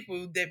of those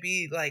people that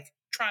be like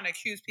trying to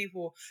accuse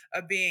people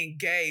of being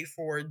gay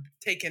for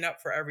taking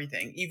up for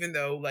everything, even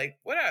though like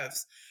what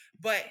else?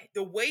 But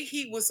the way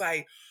he was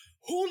like,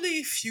 "Who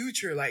leave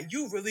Future?" Like,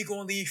 you really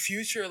gonna leave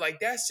Future?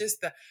 Like, that's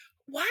just the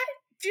what?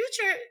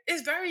 Future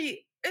is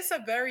it's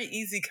a very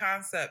easy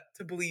concept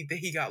to believe that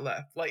he got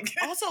left. Like,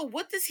 Also,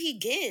 what does he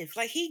give?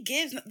 Like, he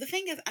gives, the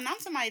thing is, and I'm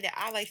somebody that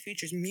I like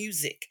Future's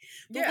music,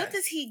 but what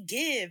does he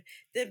give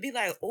that be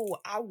like, oh,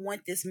 I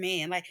want this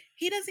man? Like,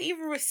 he doesn't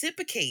even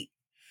reciprocate.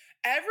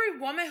 Every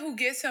woman who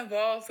gets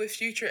involved with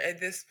Future at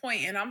this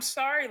point, and I'm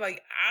sorry,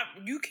 like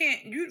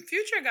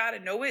Future got to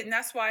know it, and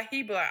that's why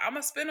he be like, I'm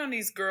gonna spin on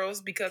these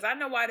girls because I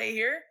know why they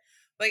here.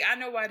 Like, I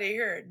know why they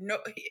here. No,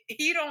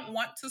 he don't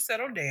want to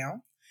settle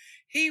down.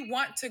 He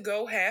want to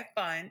go have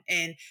fun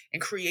and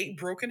create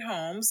broken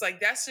homes.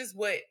 Like, that's just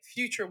what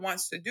Future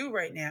wants to do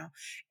right now,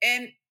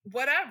 and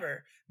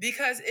whatever,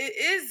 because it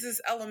is this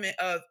element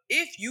of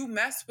if you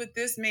mess with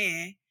this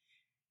man,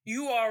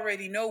 you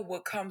already know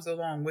what comes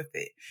along with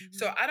it. Mm-hmm.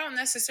 So I don't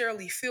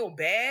necessarily feel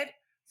bad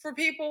for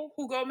people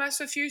who go mess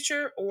with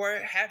Future or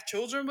have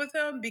children with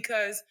him,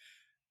 because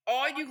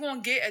all you're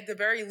going to get at the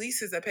very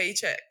least is a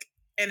paycheck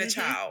and a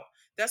child.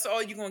 That's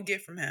all you're going to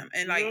get from him.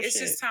 And like, it's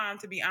just time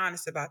to be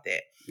honest about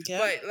that. Yep.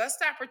 But let's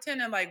stop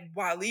pretending like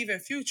while leaving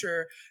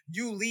Future,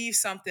 you leave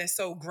something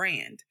so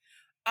grand.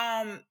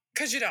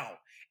 Cause you don't.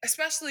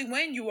 Especially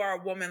when you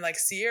are a woman like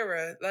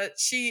Ciara,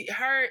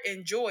 her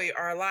and Joy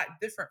are a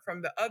lot different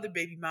from the other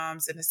baby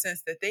moms in the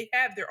sense that they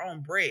have their own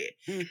bread.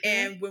 Mm-hmm.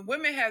 And when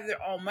women have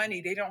their own money,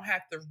 they don't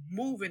have to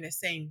move in the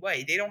same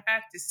way. They don't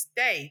have to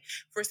stay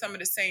for some of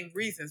the same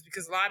reasons,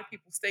 because a lot of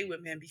people stay with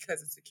men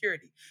because of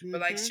security. Mm-hmm. But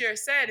like Cher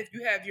said, if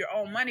you have your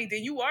own money,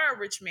 then you are a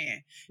rich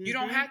man. Mm-hmm. You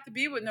don't have to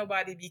be with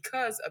nobody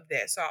because of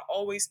that. So I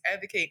always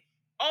advocate,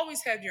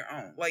 always have your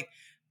own. Like,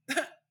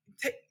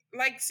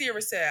 like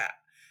Ciara said,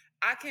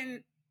 I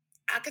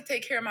could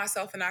take care of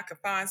myself and I could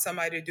find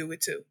somebody to do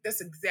it too. That's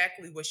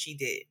exactly what she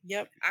did.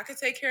 Yep. I could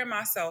take care of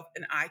myself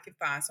and I could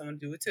find someone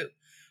to do it too.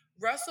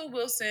 Russell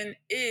Wilson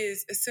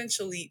is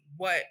essentially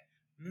what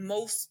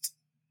most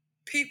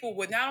people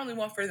would not only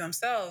want for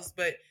themselves,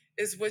 but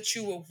is what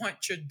you would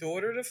want your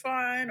daughter to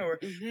find, or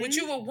what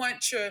you would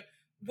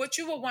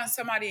want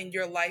somebody in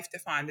your life to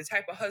find, the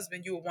type of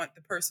husband you would want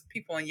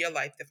people in your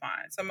life to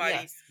find.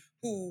 Somebody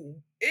who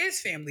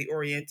is family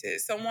oriented,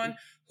 someone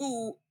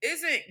who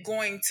isn't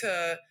going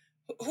to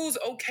who's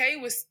okay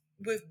with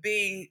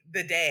being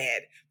the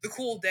dad, the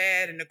cool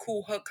dad and the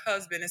cool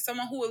husband, and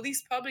someone who at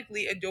least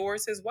publicly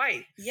adores his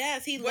wife.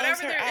 Yes, he whatever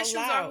loves her their out issues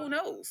loud. are, who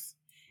knows?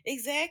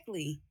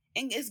 Exactly.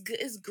 And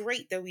it's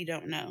great that we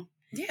don't know.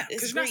 Yeah,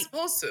 because you're not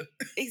supposed to.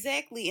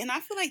 Exactly. And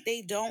I feel like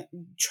they don't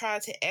try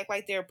to act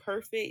like they're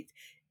perfect.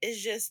 It's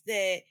just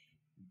that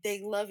they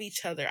love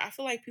each other. I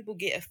feel like people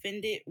get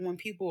offended when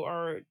people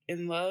are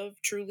in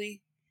love,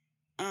 truly.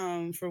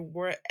 For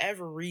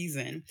whatever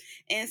reason,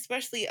 and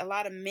especially a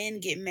lot of men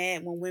get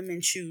mad when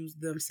women choose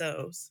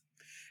themselves.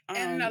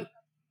 And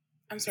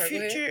I'm sorry,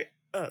 Future.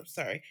 Oh,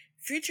 sorry.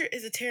 Future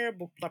is a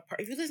terrible.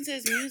 If you listen to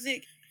his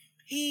music,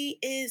 he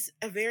is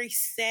a very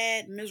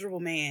sad, miserable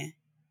man.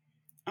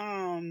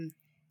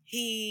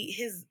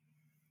 His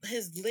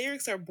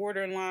lyrics are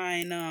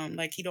borderline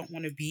like he don't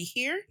want to be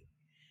here.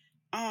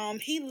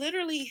 He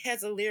literally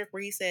has a lyric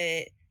where he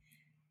said,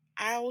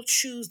 "I'll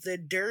choose the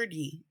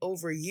dirty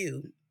over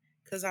you,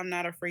 because I'm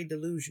not afraid to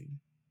lose you."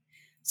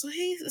 So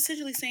he's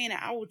essentially saying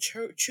that I will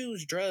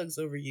choose drugs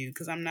over you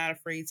because I'm not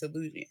afraid to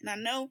lose you. And I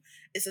know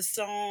it's a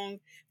song.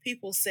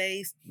 People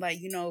say, like,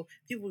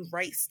 people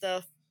write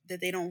stuff that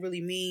they don't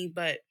really mean,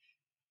 but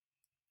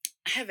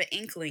I have an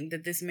inkling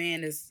that this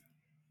man is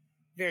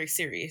very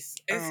serious.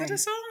 Is it a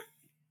song?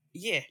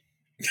 Yeah.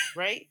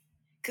 Right?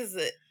 Because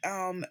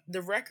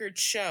the records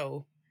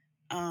show,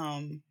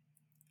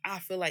 I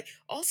feel like,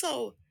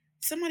 also,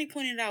 somebody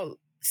pointed out,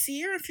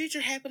 Ciara and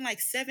Future happened like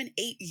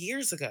 7-8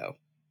 years ago.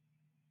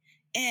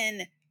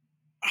 And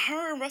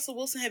her and Russell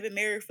Wilson have been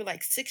married for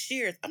like 6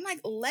 years. I'm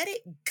like, let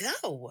it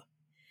go.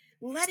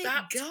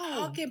 Stop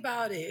talking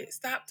about it.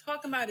 Stop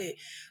talking about it.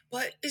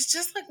 But it's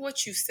just like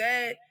what you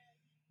said.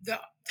 The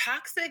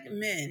toxic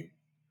men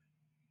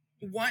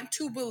want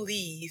to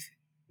believe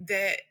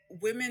that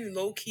women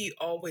low-key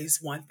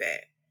always want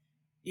that.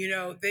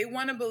 They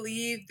want to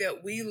believe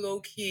that we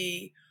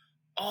low-key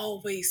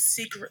always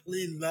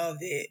secretly love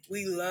it.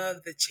 We love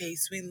the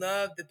chase. We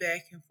love the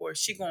back and forth.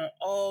 She gonna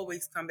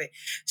always come back.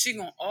 She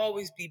gonna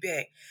always be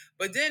back.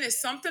 But then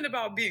it's something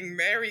about being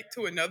married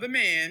to another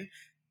man,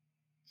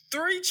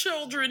 3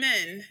 children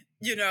in,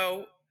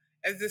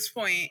 at this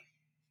point,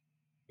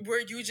 where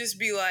you just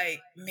be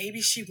like,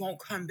 maybe she won't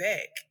come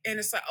back. And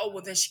it's like, oh,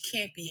 well, then she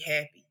can't be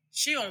happy.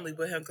 She only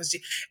with him because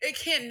it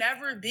can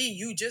never be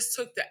you just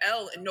took the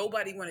L and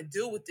nobody want to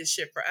deal with this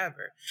shit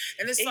forever.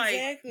 And it's like,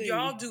 Exactly.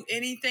 y'all do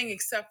anything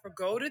except for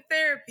go to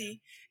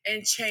therapy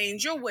and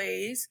change your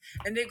ways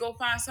and then go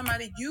find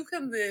somebody you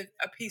can live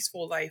a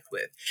peaceful life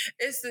with.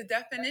 It's the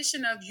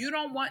definition of you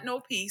don't want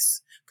no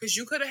peace because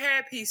you could have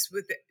had peace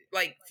with it.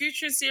 Like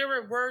Future and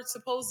Sierra were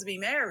supposed to be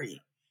married.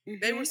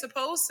 They were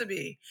supposed to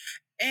be.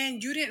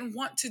 And you didn't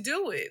want to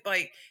do it.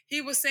 Like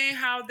he was saying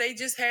how they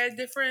just had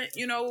different,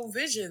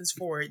 visions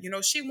for it.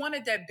 She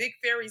wanted that big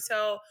fairy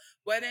tale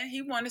wedding.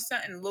 He wanted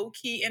something low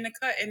key in the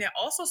cut. And it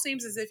also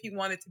seems as if he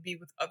wanted to be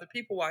with other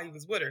people while he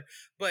was with her.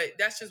 But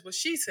that's just what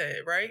she said,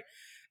 right?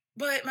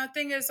 But my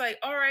thing is like,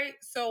 all right,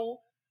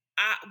 so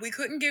we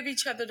couldn't give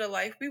each other the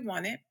life we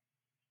wanted.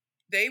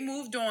 They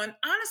moved on.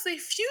 Honestly,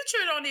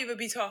 Future don't even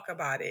be talking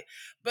about it.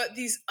 But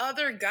these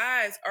other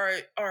guys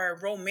are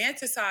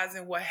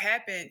romanticizing what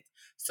happened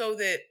so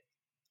that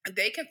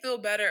they can feel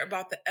better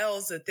about the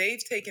L's that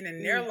they've taken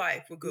in their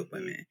life with good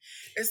women.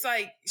 It's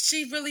like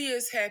she really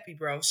is happy,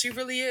 bro. She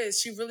really is.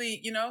 She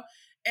really,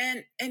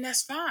 and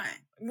that's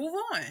fine. Move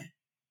on.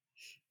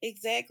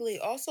 Exactly.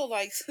 Also,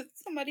 like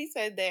somebody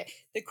said that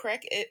the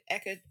crack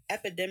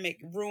epidemic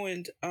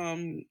ruined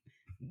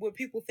what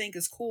people think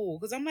is cool.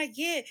 Because I'm like,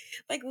 yeah,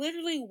 like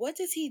literally, what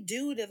does he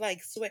do to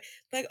like sweat?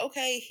 Like,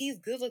 okay, he's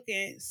good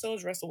looking, so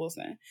is Russell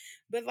Wilson,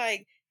 but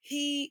like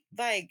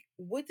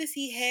what does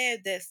he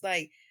have that's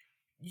like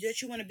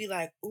that you want to be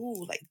like,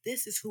 ooh, like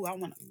this is who I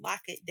want to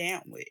lock it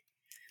down with?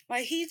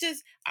 Like he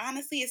just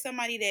honestly is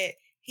somebody that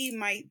he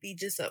might be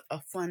just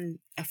a fun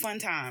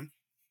time,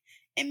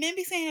 and men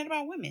be saying that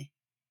about women.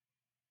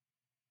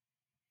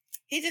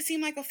 He just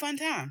seemed like a fun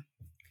time,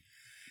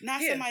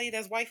 not somebody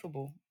that's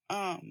wifeable.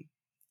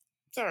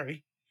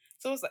 Sorry.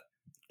 So it's like,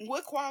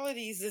 what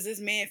qualities does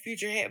this man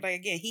Future have? Like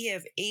again, he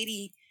has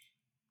 80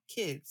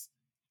 kids,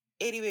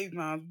 80 baby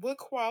moms. What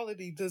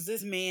quality does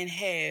this man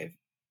have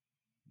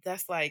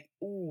that's like,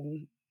 ooh,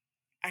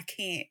 I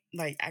can't,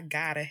 like, I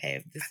gotta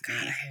have this man.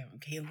 Gotta have him.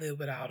 Can't live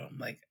without him.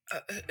 Like,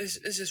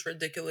 it's just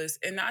ridiculous.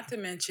 And not to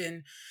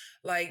mention,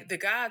 like, the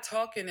guy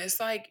talking, it's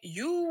like,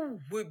 you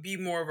would be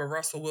more of a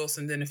Russell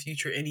Wilson than a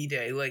Future any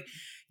day. Like,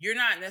 you're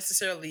not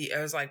necessarily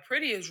as, like,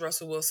 pretty as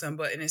Russell Wilson,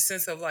 but in a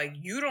sense of, like,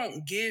 you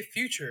don't give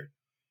Future.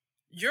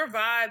 Your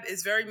vibe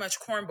is very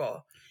much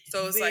cornball.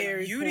 So it's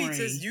Very like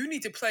you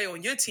need to play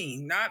on your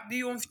team, not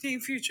be on Team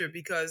Future,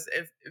 because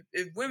if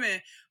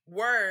women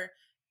were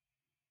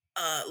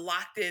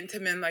locked into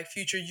men like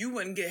Future, you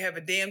wouldn't have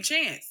a damn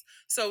chance.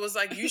 So it's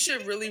like you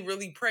should really,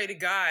 really pray to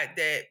God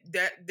that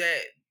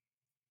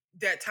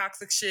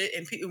toxic shit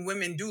and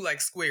women do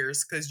like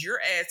squares, because your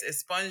ass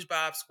is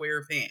SpongeBob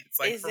SquarePants.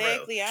 Like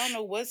exactly. For real. I don't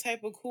know what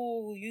type of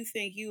cool you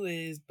think you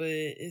is, but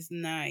it's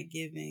not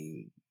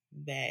giving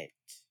that.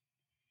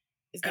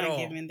 It's At not all.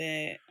 giving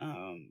that.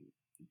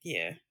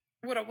 Yeah.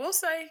 What I will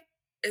say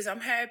is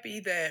I'm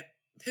happy that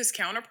his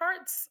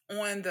counterparts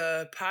on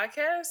the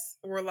podcast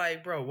were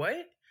like, bro,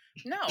 what?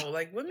 No,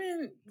 like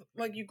women,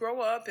 like you grow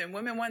up and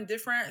women want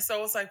different.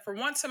 So it's like for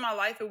once in my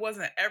life, once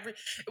in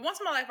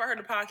my life I heard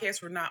a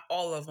podcast where not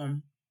all of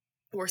them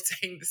were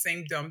saying the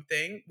same dumb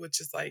thing,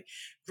 which is like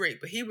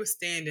great. But he was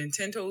standing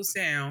 10 toes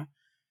down.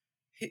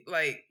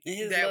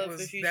 That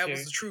was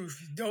the truth.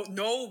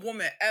 No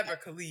woman ever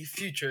could leave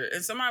Future.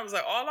 And somebody was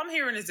like, all I'm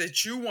hearing is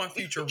that you want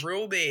Future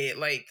real bad.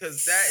 Like,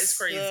 because that is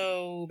crazy.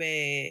 So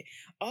bad.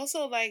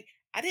 Also, like,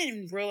 I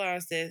didn't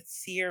realize that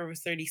Sierra was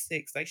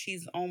 36. Like,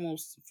 she's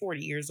almost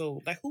 40 years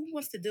old. Like, who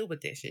wants to deal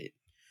with that shit?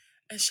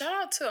 And shout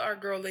out to our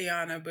girl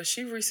Liana, but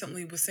she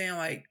recently was saying,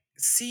 like,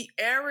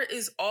 Sierra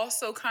is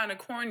also kind of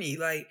corny.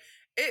 Like,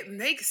 it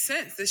makes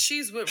sense that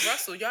she's with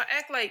Russell. Y'all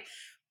act like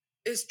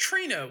it's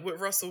Trina with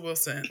Russell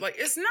Wilson. Like,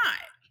 it's not.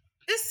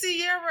 It's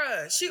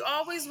Sierra. She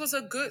always was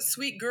a good,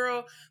 sweet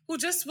girl who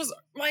just was,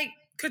 like,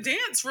 could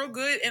dance real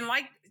good and,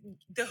 like,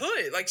 the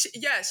hood. Like,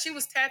 she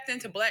was tapped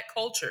into Black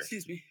culture.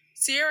 Excuse me.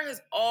 Sierra has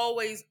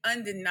always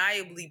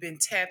undeniably been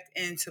tapped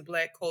into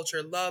Black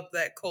culture, loved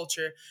Black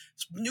culture,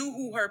 knew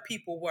who her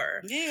people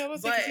were. Yeah, I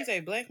was thinking she's a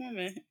Black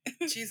woman.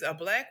 She's a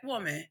Black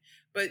woman,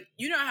 but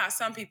you know how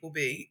some people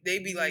be. They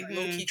be like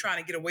low-key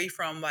trying to get away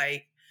from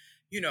like,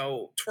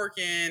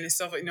 twerking and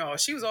stuff. Like, no,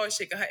 she was always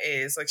shaking her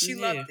ass. Like she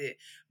loved it.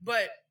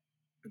 But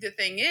the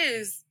thing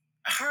is,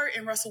 her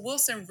and Russell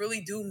Wilson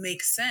really do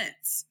make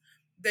sense.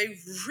 They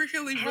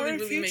really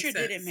make sense.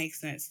 Didn't make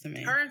sense to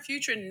me. Her and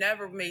Future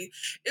never made.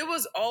 It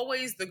was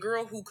always the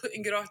girl who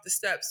couldn't get off the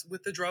steps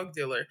with the drug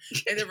dealer,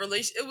 and the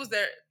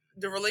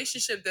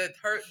relationship that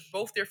hurt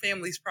both their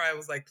families. Probably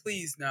was like,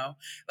 please no.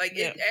 Like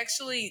it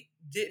actually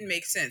didn't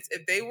make sense.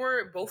 If they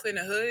were both in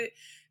the hood,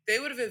 they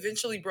would have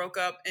eventually broke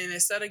up, and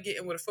instead of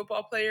getting with a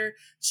football player,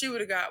 she would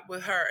have got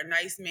with her a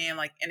nice man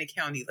like in the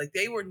county. Like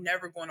they were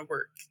never going to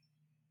work.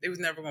 It was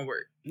never going to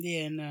work.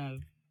 Yeah, no.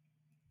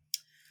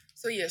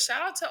 So yeah,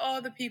 shout out to all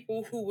the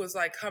people who was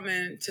like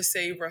coming to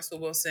save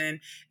Russell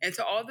Wilson, and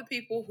to all the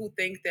people who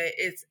think that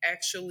it's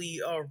actually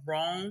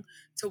wrong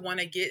to want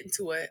to get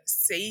into a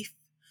safe,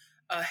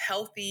 a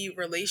healthy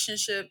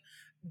relationship.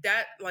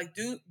 that like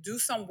do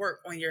some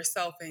work on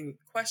yourself and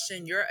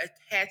question your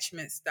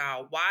attachment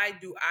style. Why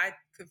do I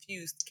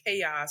confuse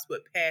chaos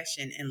with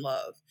passion and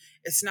love?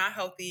 It's not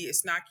healthy,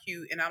 it's not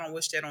cute, and I don't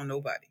wish that on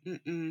nobody.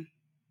 Mm-mm.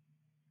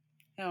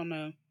 Hell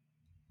no.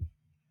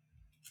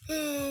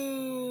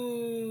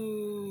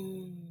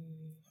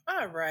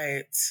 All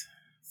right,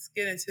 let's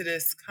get into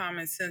this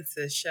common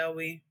census, shall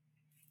we?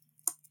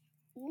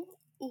 Ooh,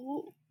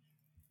 ooh.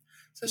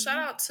 So shout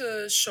out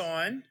to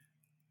Sean,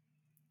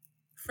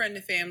 friend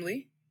and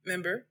family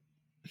member.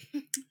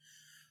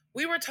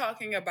 We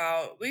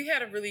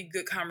had a really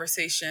good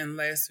conversation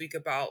last week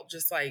about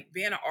just like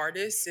being an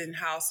artist and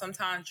how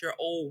sometimes your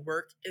old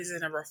work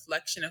isn't a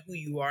reflection of who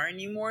you are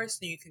anymore.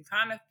 So you can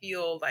kind of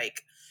feel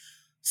like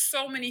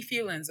so many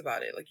feelings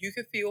about it. Like you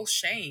could feel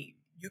shame.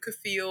 You could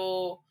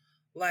feel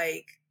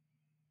like,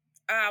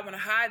 I want to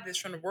hide this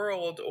from the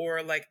world,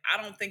 or like,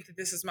 I don't think that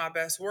this is my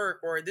best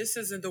work, or this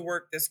isn't the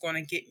work that's going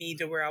to get me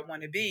to where I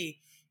want to be.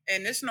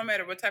 And this, no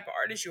matter what type of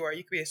artist you are,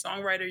 you could be a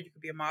songwriter, you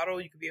could be a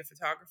model, you could be a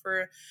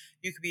photographer,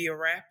 you could be a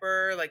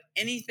rapper, like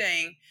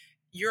anything.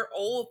 Your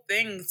old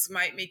things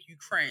might make you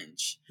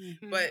cringe,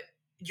 but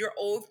your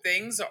old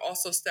things are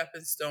also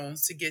stepping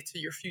stones to get to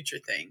your future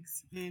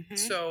things.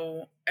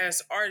 So,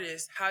 as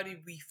artists, how do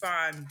we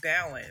find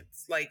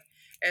balance? Like,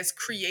 as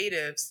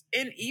creatives,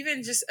 and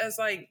even just as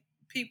like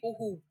people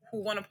who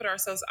want to put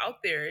ourselves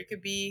out there. It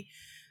could be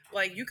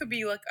like you could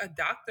be like a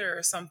doctor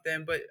or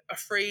something, but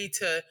afraid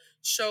to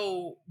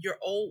show your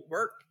old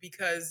work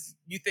because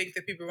you think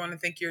that people are going to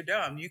think you're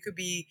dumb. You could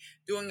be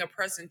doing a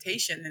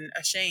presentation and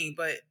ashamed,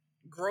 but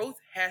growth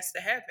has to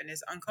happen.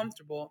 It's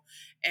uncomfortable.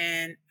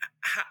 And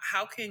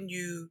how can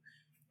you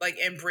like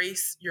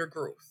embrace your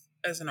growth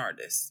as an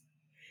artist?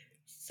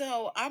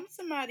 So I'm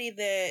somebody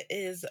that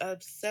is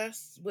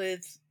obsessed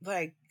with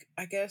like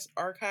I guess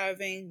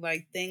archiving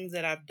like things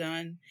that I've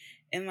done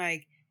and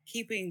like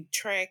keeping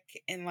track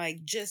and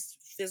like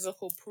just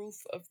physical proof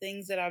of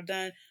things that I've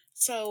done.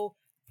 So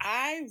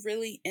I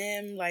really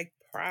am like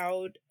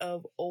proud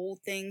of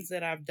old things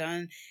that I've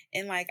done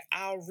and like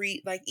I'll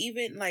read like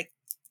even like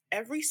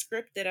every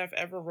script that I've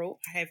ever wrote,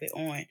 I have it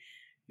on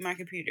my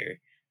computer.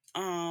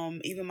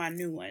 Even my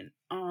new one.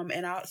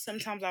 And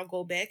I'll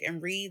go back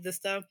and read the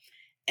stuff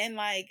and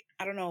like,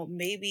 I don't know,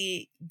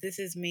 maybe this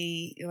is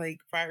me like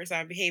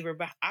fireside behavior,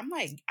 but I'm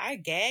like, I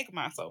gag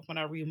myself when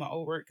I read my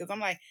old work because I'm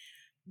like,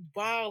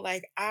 wow,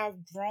 like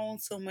I've grown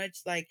so much,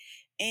 like,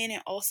 and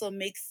it also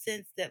makes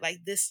sense that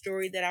like this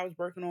story that I was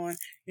working on,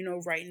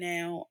 right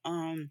now,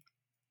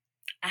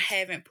 I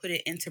haven't put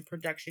it into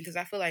production because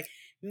I feel like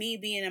me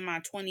being in my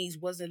 20s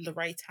wasn't the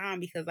right time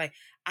because like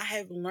I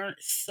have learned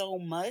so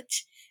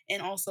much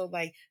and also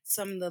like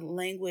some of the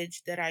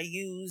language that I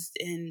used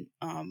in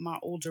my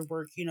older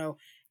work,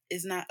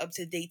 is not up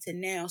to date to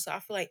now. So I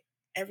feel like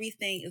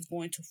everything is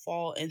going to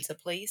fall into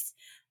place.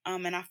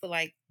 And I feel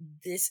like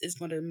this is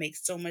going to make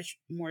so much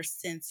more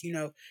sense,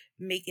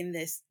 making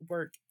this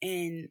work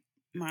in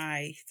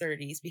my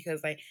 30s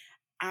because like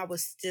I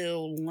was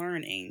still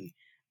learning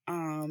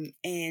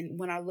and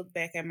when I look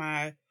back at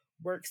my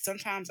work,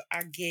 sometimes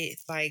I get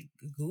like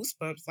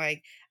goosebumps.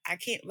 Like, I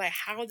can't, like,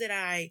 how did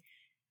I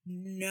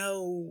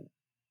know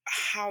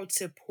how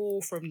to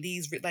pull from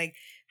these? Like,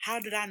 how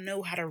did I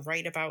know how to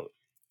write about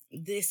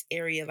this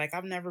area? Like,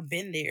 I've never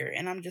been there.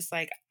 And I'm just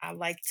like, I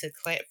like to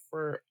clap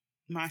for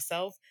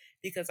myself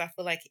because I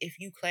feel like if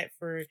you clap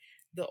for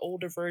the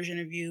older version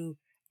of you,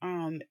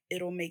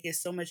 it'll make it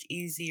so much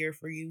easier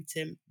for you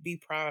to be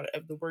proud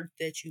of the work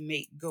that you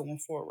make going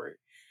forward.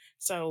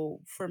 So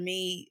for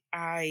me,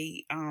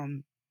 I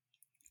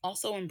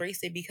also embrace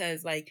it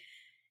because like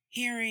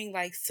hearing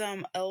like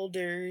some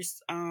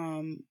elders,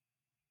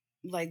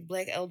 like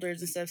black elders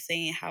and stuff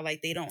saying how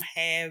like they don't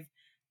have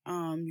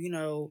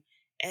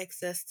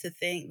access to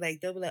things like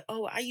they'll be like,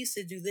 oh, I used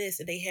to do this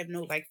and they have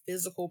no like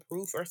physical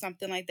proof or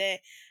something like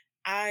that.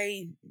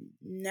 I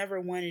never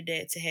wanted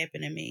that to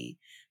happen to me.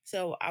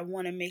 So I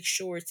want to make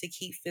sure to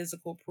keep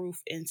physical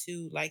proof and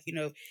to like,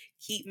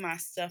 keep my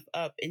stuff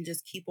up and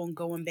just keep on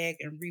going back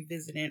and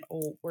revisiting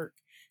old work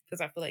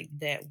because I feel like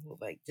that will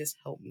like just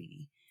help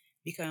me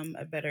become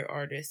a better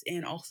artist.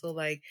 And also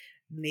like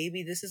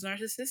maybe this is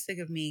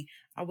narcissistic of me.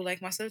 I would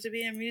like myself to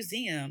be in a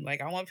museum.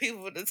 Like I want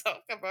people to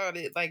talk about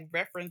it, like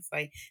reference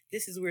like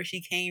this is where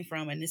she came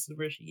from and this is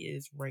where she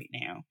is right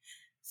now.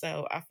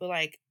 So I feel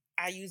like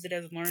I use it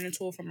as a learning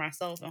tool for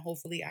myself, and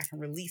hopefully, I can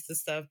release the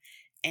stuff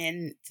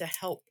and to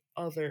help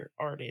other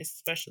artists,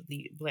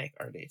 especially Black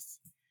artists.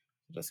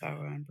 That's how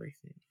I embrace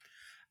it.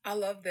 I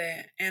love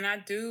that, and I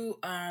do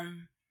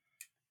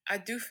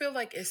feel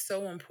like it's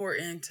so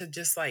important to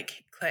just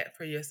like clap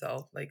for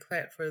yourself, like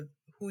clap for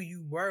who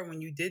you were when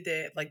you did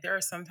that. Like there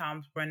are some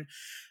times when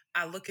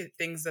I look at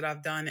things that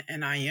I've done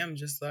and I am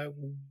just like,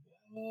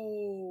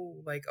 whoa,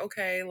 like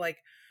okay, like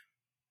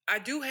I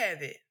do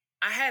have it.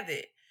 I have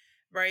it,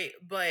 right?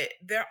 But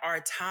there are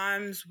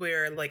times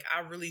where like I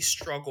really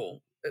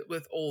struggle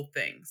with old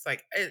things.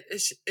 Like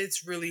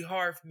it's really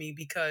hard for me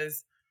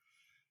because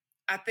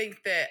I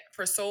think that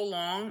for so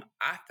long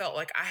I felt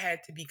like I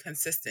had to be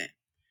consistent.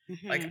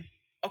 Like Mhm.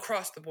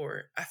 across the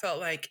board. I felt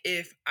like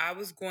if I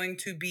was going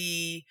to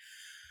be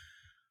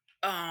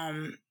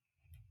um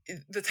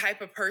the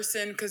type of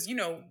person, because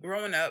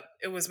growing up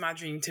it was my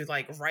dream to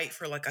like write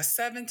for like a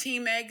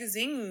 17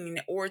 magazine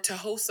or to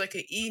host like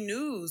an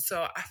e-news,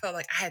 so I felt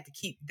like I had to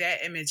keep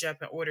that image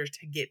up in order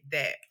to get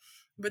that.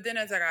 But then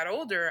as I got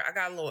older, I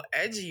got a little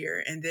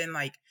edgier, and then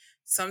like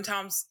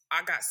sometimes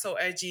I got so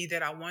edgy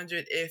that I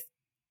wondered if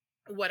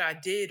what I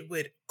did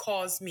would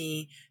cause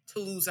me to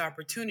lose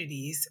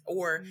opportunities,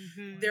 or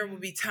there would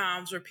Mm-hmm. be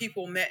times where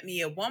people met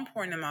me at one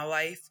point in my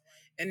life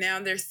and now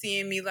they're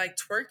seeing me like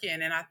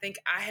twerking. And I think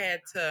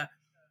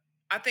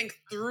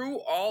through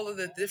all of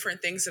the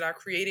different things that I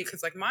created,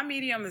 because like my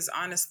medium is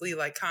honestly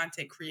like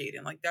content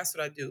creating. Like that's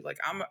what I do. Like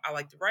I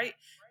like to write,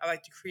 I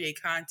like to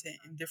create content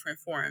in different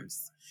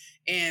forms.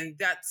 And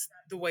that's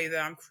the way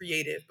that I'm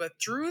creative. But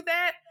through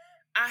that,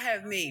 I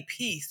have made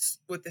peace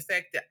with the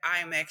fact that I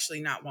am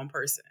actually not one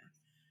person.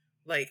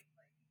 Like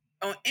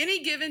on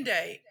any given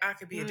day, I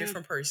could be a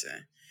different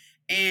person.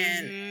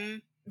 And Mm-hmm.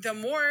 the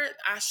more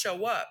I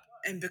show up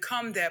and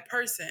become that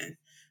person,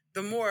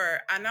 the more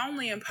I not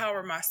only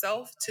empower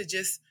myself to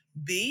just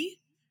be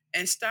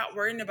and stop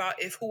worrying about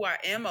if who I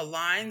am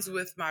aligns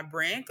with my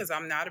brand, because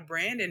I'm not a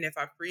brand. And if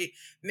I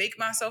make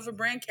myself a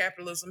brand,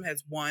 capitalism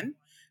has won,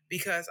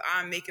 because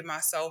I'm making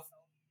myself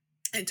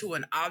into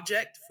an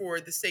object for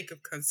the sake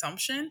of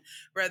consumption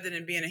rather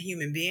than being a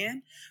human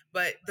being.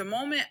 But the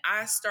moment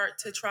I start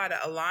to try to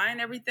align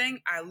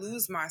everything, I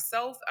lose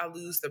myself, I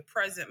lose the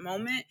present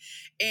moment,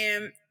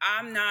 and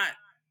I'm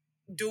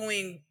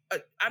doing a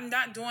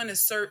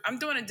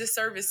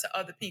disservice to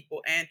other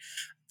people. And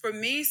for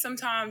me,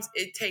 sometimes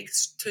it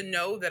takes to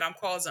know that I'm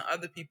causing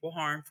other people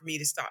harm for me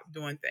to stop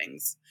doing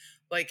things.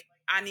 Like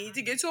I need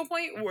to get to a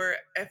point where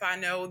if I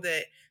know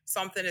that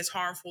something is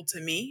harmful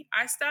to me,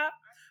 I stop.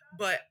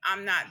 But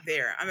I'm not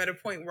there. I'm at a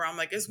point where I'm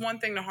like, it's one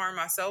thing to harm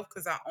myself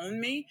because I own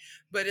me,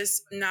 but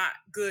it's not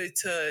good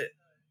to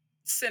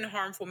send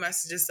harmful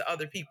messages to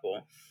other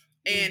people.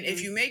 And Mm-hmm.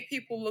 if you make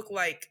people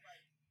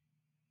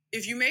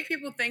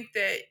think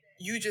that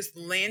you just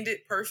landed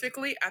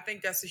perfectly, I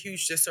think that's a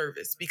huge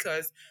disservice,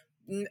 because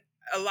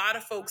a lot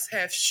of folks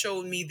have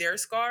showed me their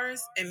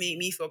scars and made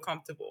me feel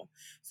comfortable.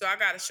 So I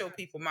got to show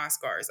people my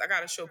scars. I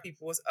got to show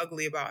people what's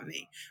ugly about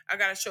me. I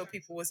got to show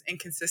people what's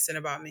inconsistent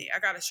about me. I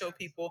got to show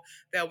people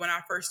that when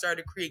I first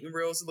started creating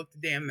reels, it looked a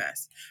damn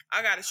mess.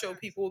 I got to show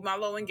people my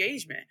low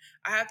engagement.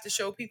 I have to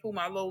show people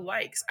my low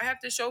likes. I have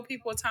to show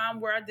people a time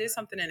where I did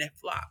something and it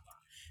flopped.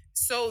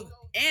 So,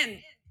 and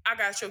I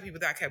got to show people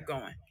that I kept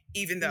going,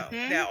 even though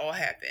Mm-hmm. that all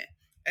happened.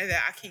 And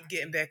that I keep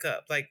getting back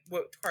up. Like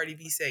what Cardi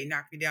B say,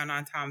 knock me down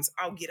 9 times,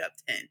 I'll get up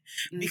 10.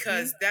 Mm-hmm.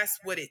 Because that's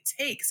what it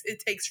takes. It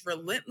takes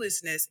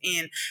relentlessness.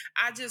 And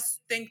I just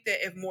think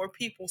that if more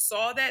people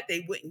saw that,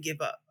 they wouldn't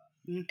give up.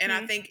 And I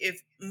Mm-hmm. think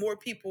if more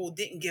people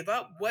didn't give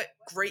up, what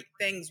great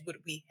things would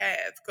we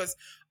have? Because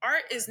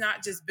art is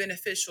not just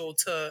beneficial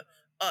to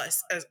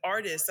us as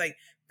artists. Like,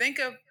 think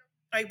of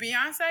like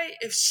Beyonce,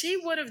 if she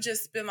would have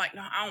just been like,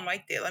 no, I don't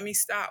like that, let me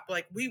stop,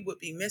 like we would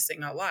be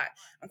missing a lot.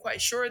 I'm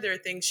quite sure there are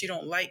things she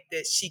don't like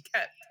that she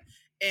kept.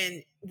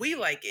 And we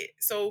like it.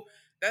 So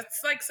that's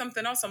like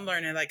something else I'm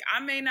learning. Like I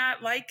may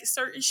not like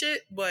certain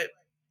shit, but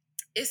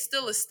it's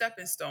still a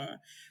stepping stone.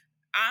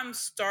 I'm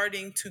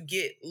starting to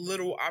get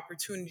little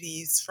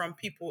opportunities from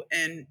people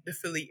in the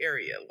Philly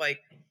area. Like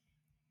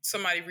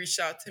somebody reached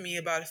out to me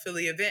about a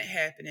Philly event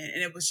happening,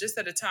 and it was just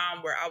at a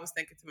time where I was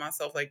thinking to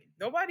myself, like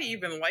nobody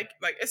even like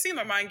it seemed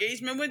like my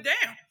engagement went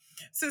down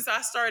since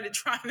I started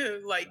trying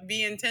to like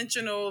be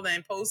intentional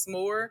and post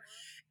more.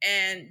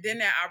 And then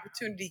that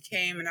opportunity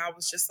came, and I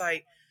was just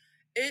like,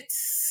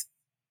 it's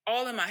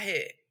all in my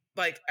head.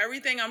 Like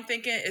everything I'm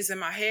thinking is in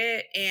my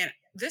head, and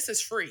this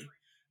is free.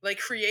 Like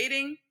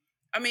creating,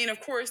 I mean, of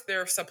course,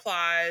 there are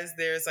supplies,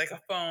 there's like a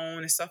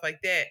phone and stuff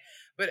like that.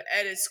 But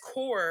at its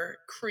core,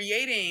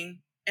 creating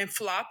and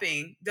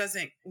flopping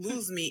doesn't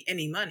lose me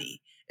any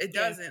money. It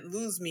Yeah. doesn't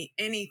lose me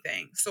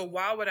anything. So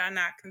why would I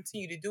not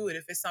continue to do it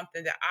if it's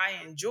something that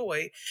I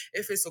enjoy,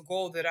 if it's a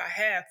goal that I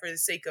have for the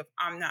sake of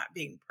I'm not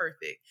being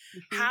perfect?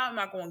 Mm-hmm. How am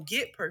I going to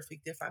get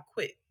perfect if I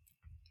quit?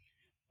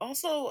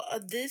 Also,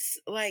 this,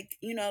 like,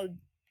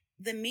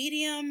 the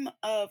medium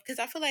of, because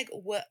I feel like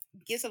what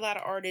gets a lot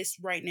of artists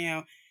right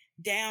now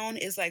down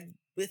is like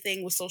the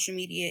thing with social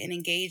media and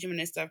engagement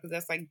and stuff, because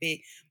that's like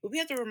big. But we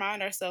have to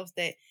remind ourselves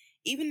that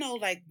even though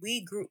like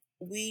we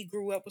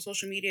grew up with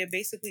social media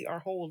basically our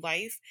whole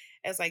life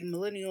as like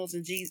millennials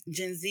and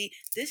Gen Z,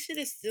 this shit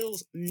is still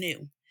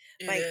new.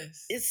 It Like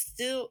is.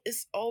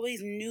 it's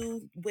always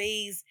new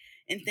ways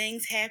and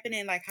things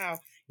happening, like how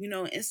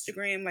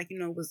Instagram, like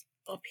was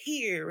up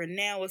here and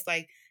now it's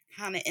like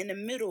kind of in the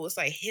middle. It's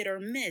like hit or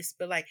miss,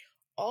 but like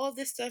all of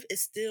this stuff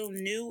is still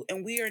new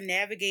and we are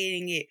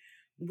navigating it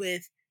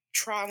with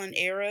trial and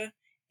error.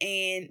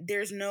 And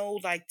there's no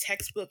like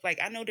textbook. Like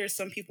I know there's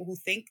some people who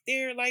think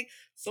they're like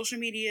social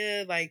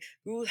media, like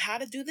ooh, how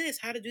to do this,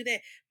 how to do that,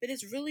 but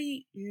it's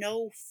really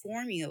no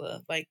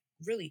formula. Like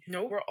really,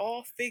 Nope. we're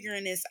all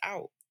figuring this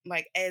out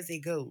like as it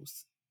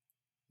goes.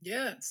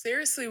 Yeah,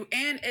 seriously.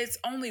 And it's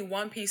only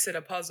one piece of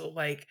the puzzle.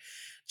 Like,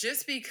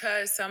 just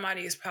because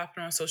somebody is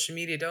popping on social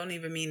media don't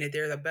even mean that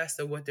they're the best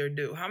at what they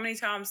do. How many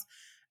times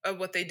of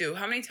what they do?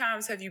 How many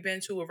times have you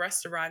been to a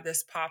restaurant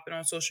that's popping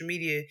on social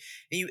media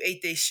and you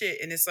ate their shit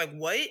and it's like,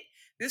 what?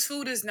 This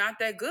food is not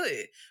that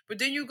good. But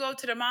then you go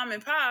to the mom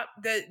and pop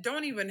that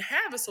don't even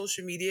have a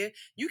social media.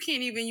 You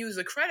can't even use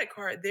a credit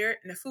card there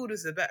and the food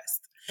is the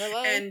best.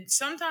 Hello. And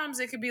sometimes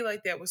it could be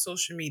like that with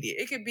social media.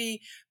 It could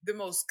be the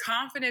most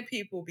confident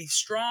people be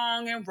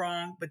strong and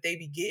wrong, but they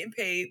be getting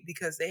paid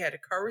because they had the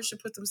courage to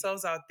put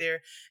themselves out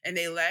there and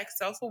they lack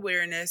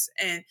self-awareness.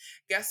 And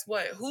guess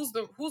what? Who's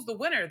the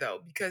winner though?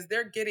 Because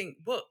they're getting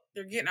booked,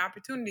 they're getting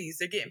opportunities,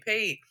 they're getting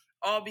paid.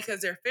 All because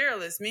they're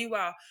fearless.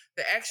 Meanwhile,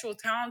 the actual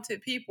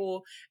talented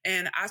people,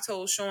 and I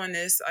told Sean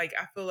this, like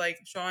I feel like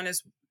Sean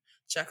is,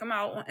 check him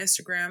out on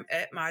Instagram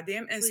at My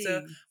Damn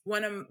Insta. Please.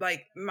 One of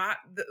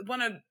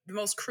the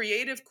most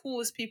creative,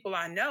 coolest people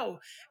I know.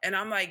 And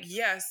I'm like,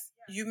 yes,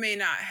 you may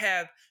not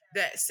have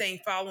that same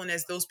following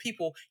as those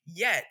people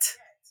yet,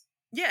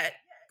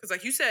 because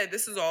like you said,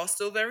 this is all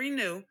still very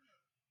new.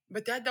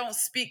 But that don't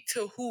speak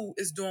to who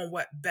is doing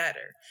what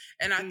better.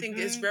 And I think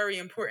it's very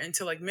important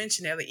to like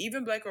mention that, like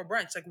even Black Girl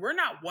Brunch, like we're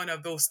not one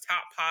of those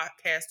top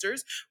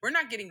podcasters. We're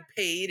not getting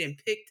paid and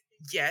picked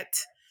yet.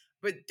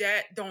 But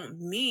that don't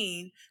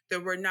mean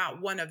that we're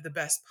not one of the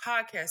best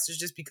podcasters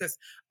just because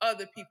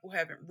other people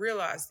haven't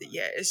realized it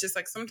yet. It's just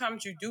like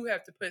sometimes you do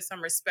have to put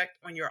some respect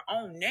on your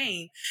own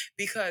name,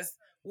 because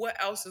what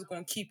else is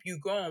going to keep you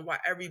going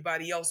while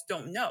everybody else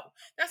don't know?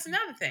 That's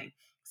another thing.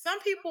 Some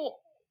people,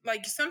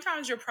 like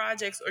sometimes your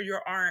projects or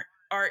your art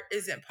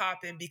isn't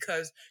popping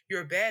because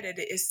you're bad at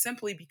it. It's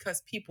simply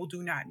because people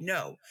do not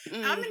know.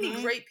 How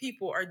many great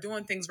people are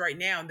doing things right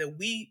now that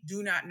we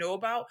do not know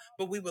about,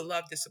 but we would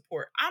love to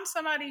support? I'm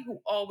somebody who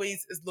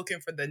always is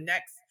looking for the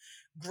next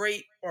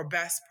great or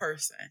best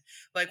person.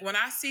 Like when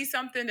I see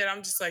something that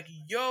I'm just like,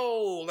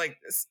 yo, like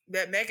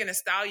that Megan Thee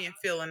Stallion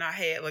feeling I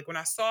had, like when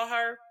I saw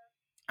her,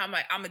 I'm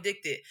like, I'm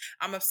addicted.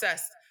 I'm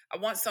obsessed. I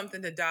want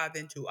something to dive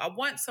into. I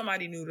want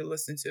somebody new to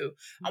listen to.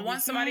 I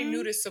want somebody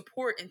new to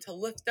support and to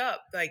lift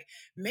up. Like,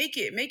 make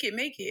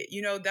it.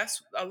 You know,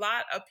 that's a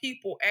lot of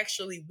people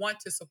actually want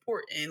to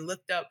support and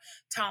lift up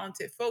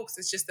talented folks.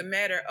 It's just a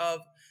matter of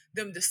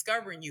them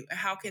discovering you. And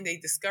how can they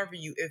discover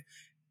you if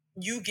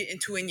you get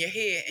into in your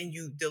head and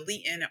you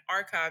delete and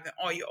archiving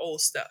all your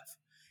old stuff?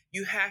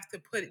 You have to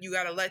you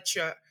got to let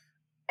your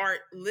art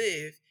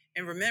live.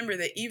 And remember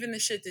that even the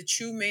shit that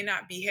you may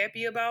not be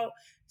happy about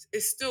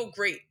is still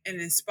great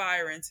and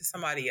inspiring to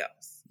somebody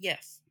else.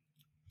 Yes.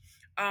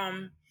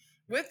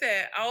 With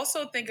that, I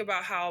also think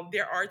about how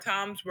there are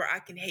times where I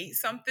can hate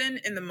something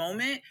in the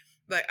moment.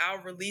 Like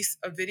I'll release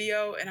a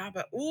video and I'll be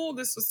like, ooh,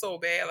 this was so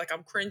bad. Like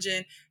I'm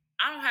cringing.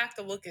 I don't have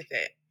to look at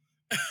that.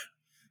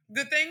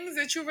 The things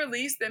that you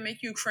release that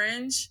make you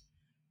cringe,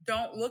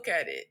 don't look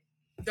at it.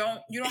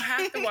 You don't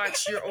have to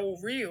watch your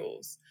old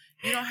reels.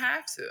 You don't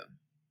have to.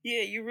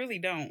 Yeah, you really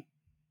don't.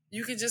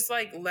 You can just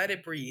like let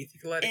it breathe. You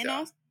can let it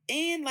go.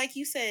 And like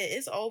you said,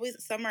 it's always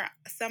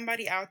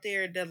somebody out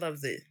there that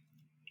loves it.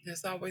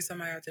 There's always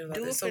somebody out there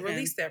that loves it. So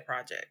release that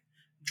project.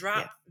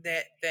 Drop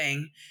that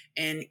thing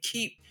and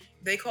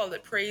they call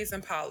it praise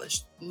and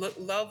polish.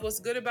 Love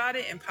what's good about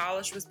it and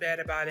polish what's bad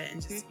about it,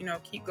 and just,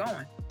 keep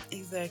going.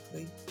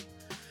 Exactly.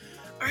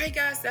 All right,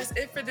 guys, that's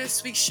it for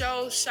this week's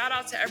show. Shout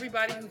out to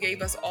everybody who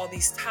gave us all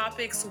these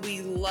topics.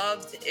 We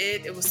loved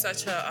it. It was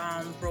such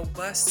a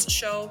robust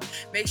show.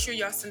 Make sure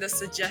y'all send us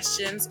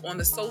suggestions on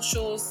the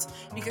socials.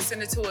 You can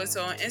send it to us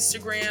on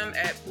Instagram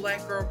at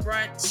Black Girl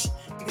Brunch.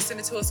 You can send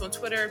it to us on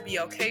Twitter,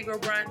 BLK Girl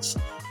Brunch.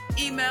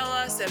 Email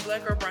us at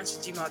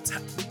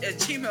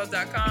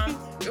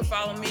blackgirlbrunch@gmail.com. You'll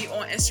follow me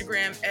on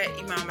Instagram at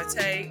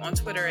Imamate, on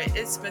Twitter at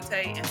It's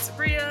Mate, and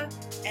Sabria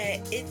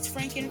at It's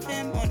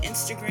Frankenfem on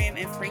Instagram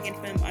and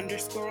Frankenfem_ on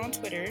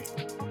Twitter.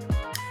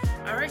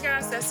 All right,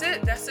 guys, that's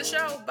it. That's the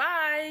show.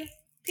 Bye.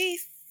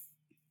 Peace.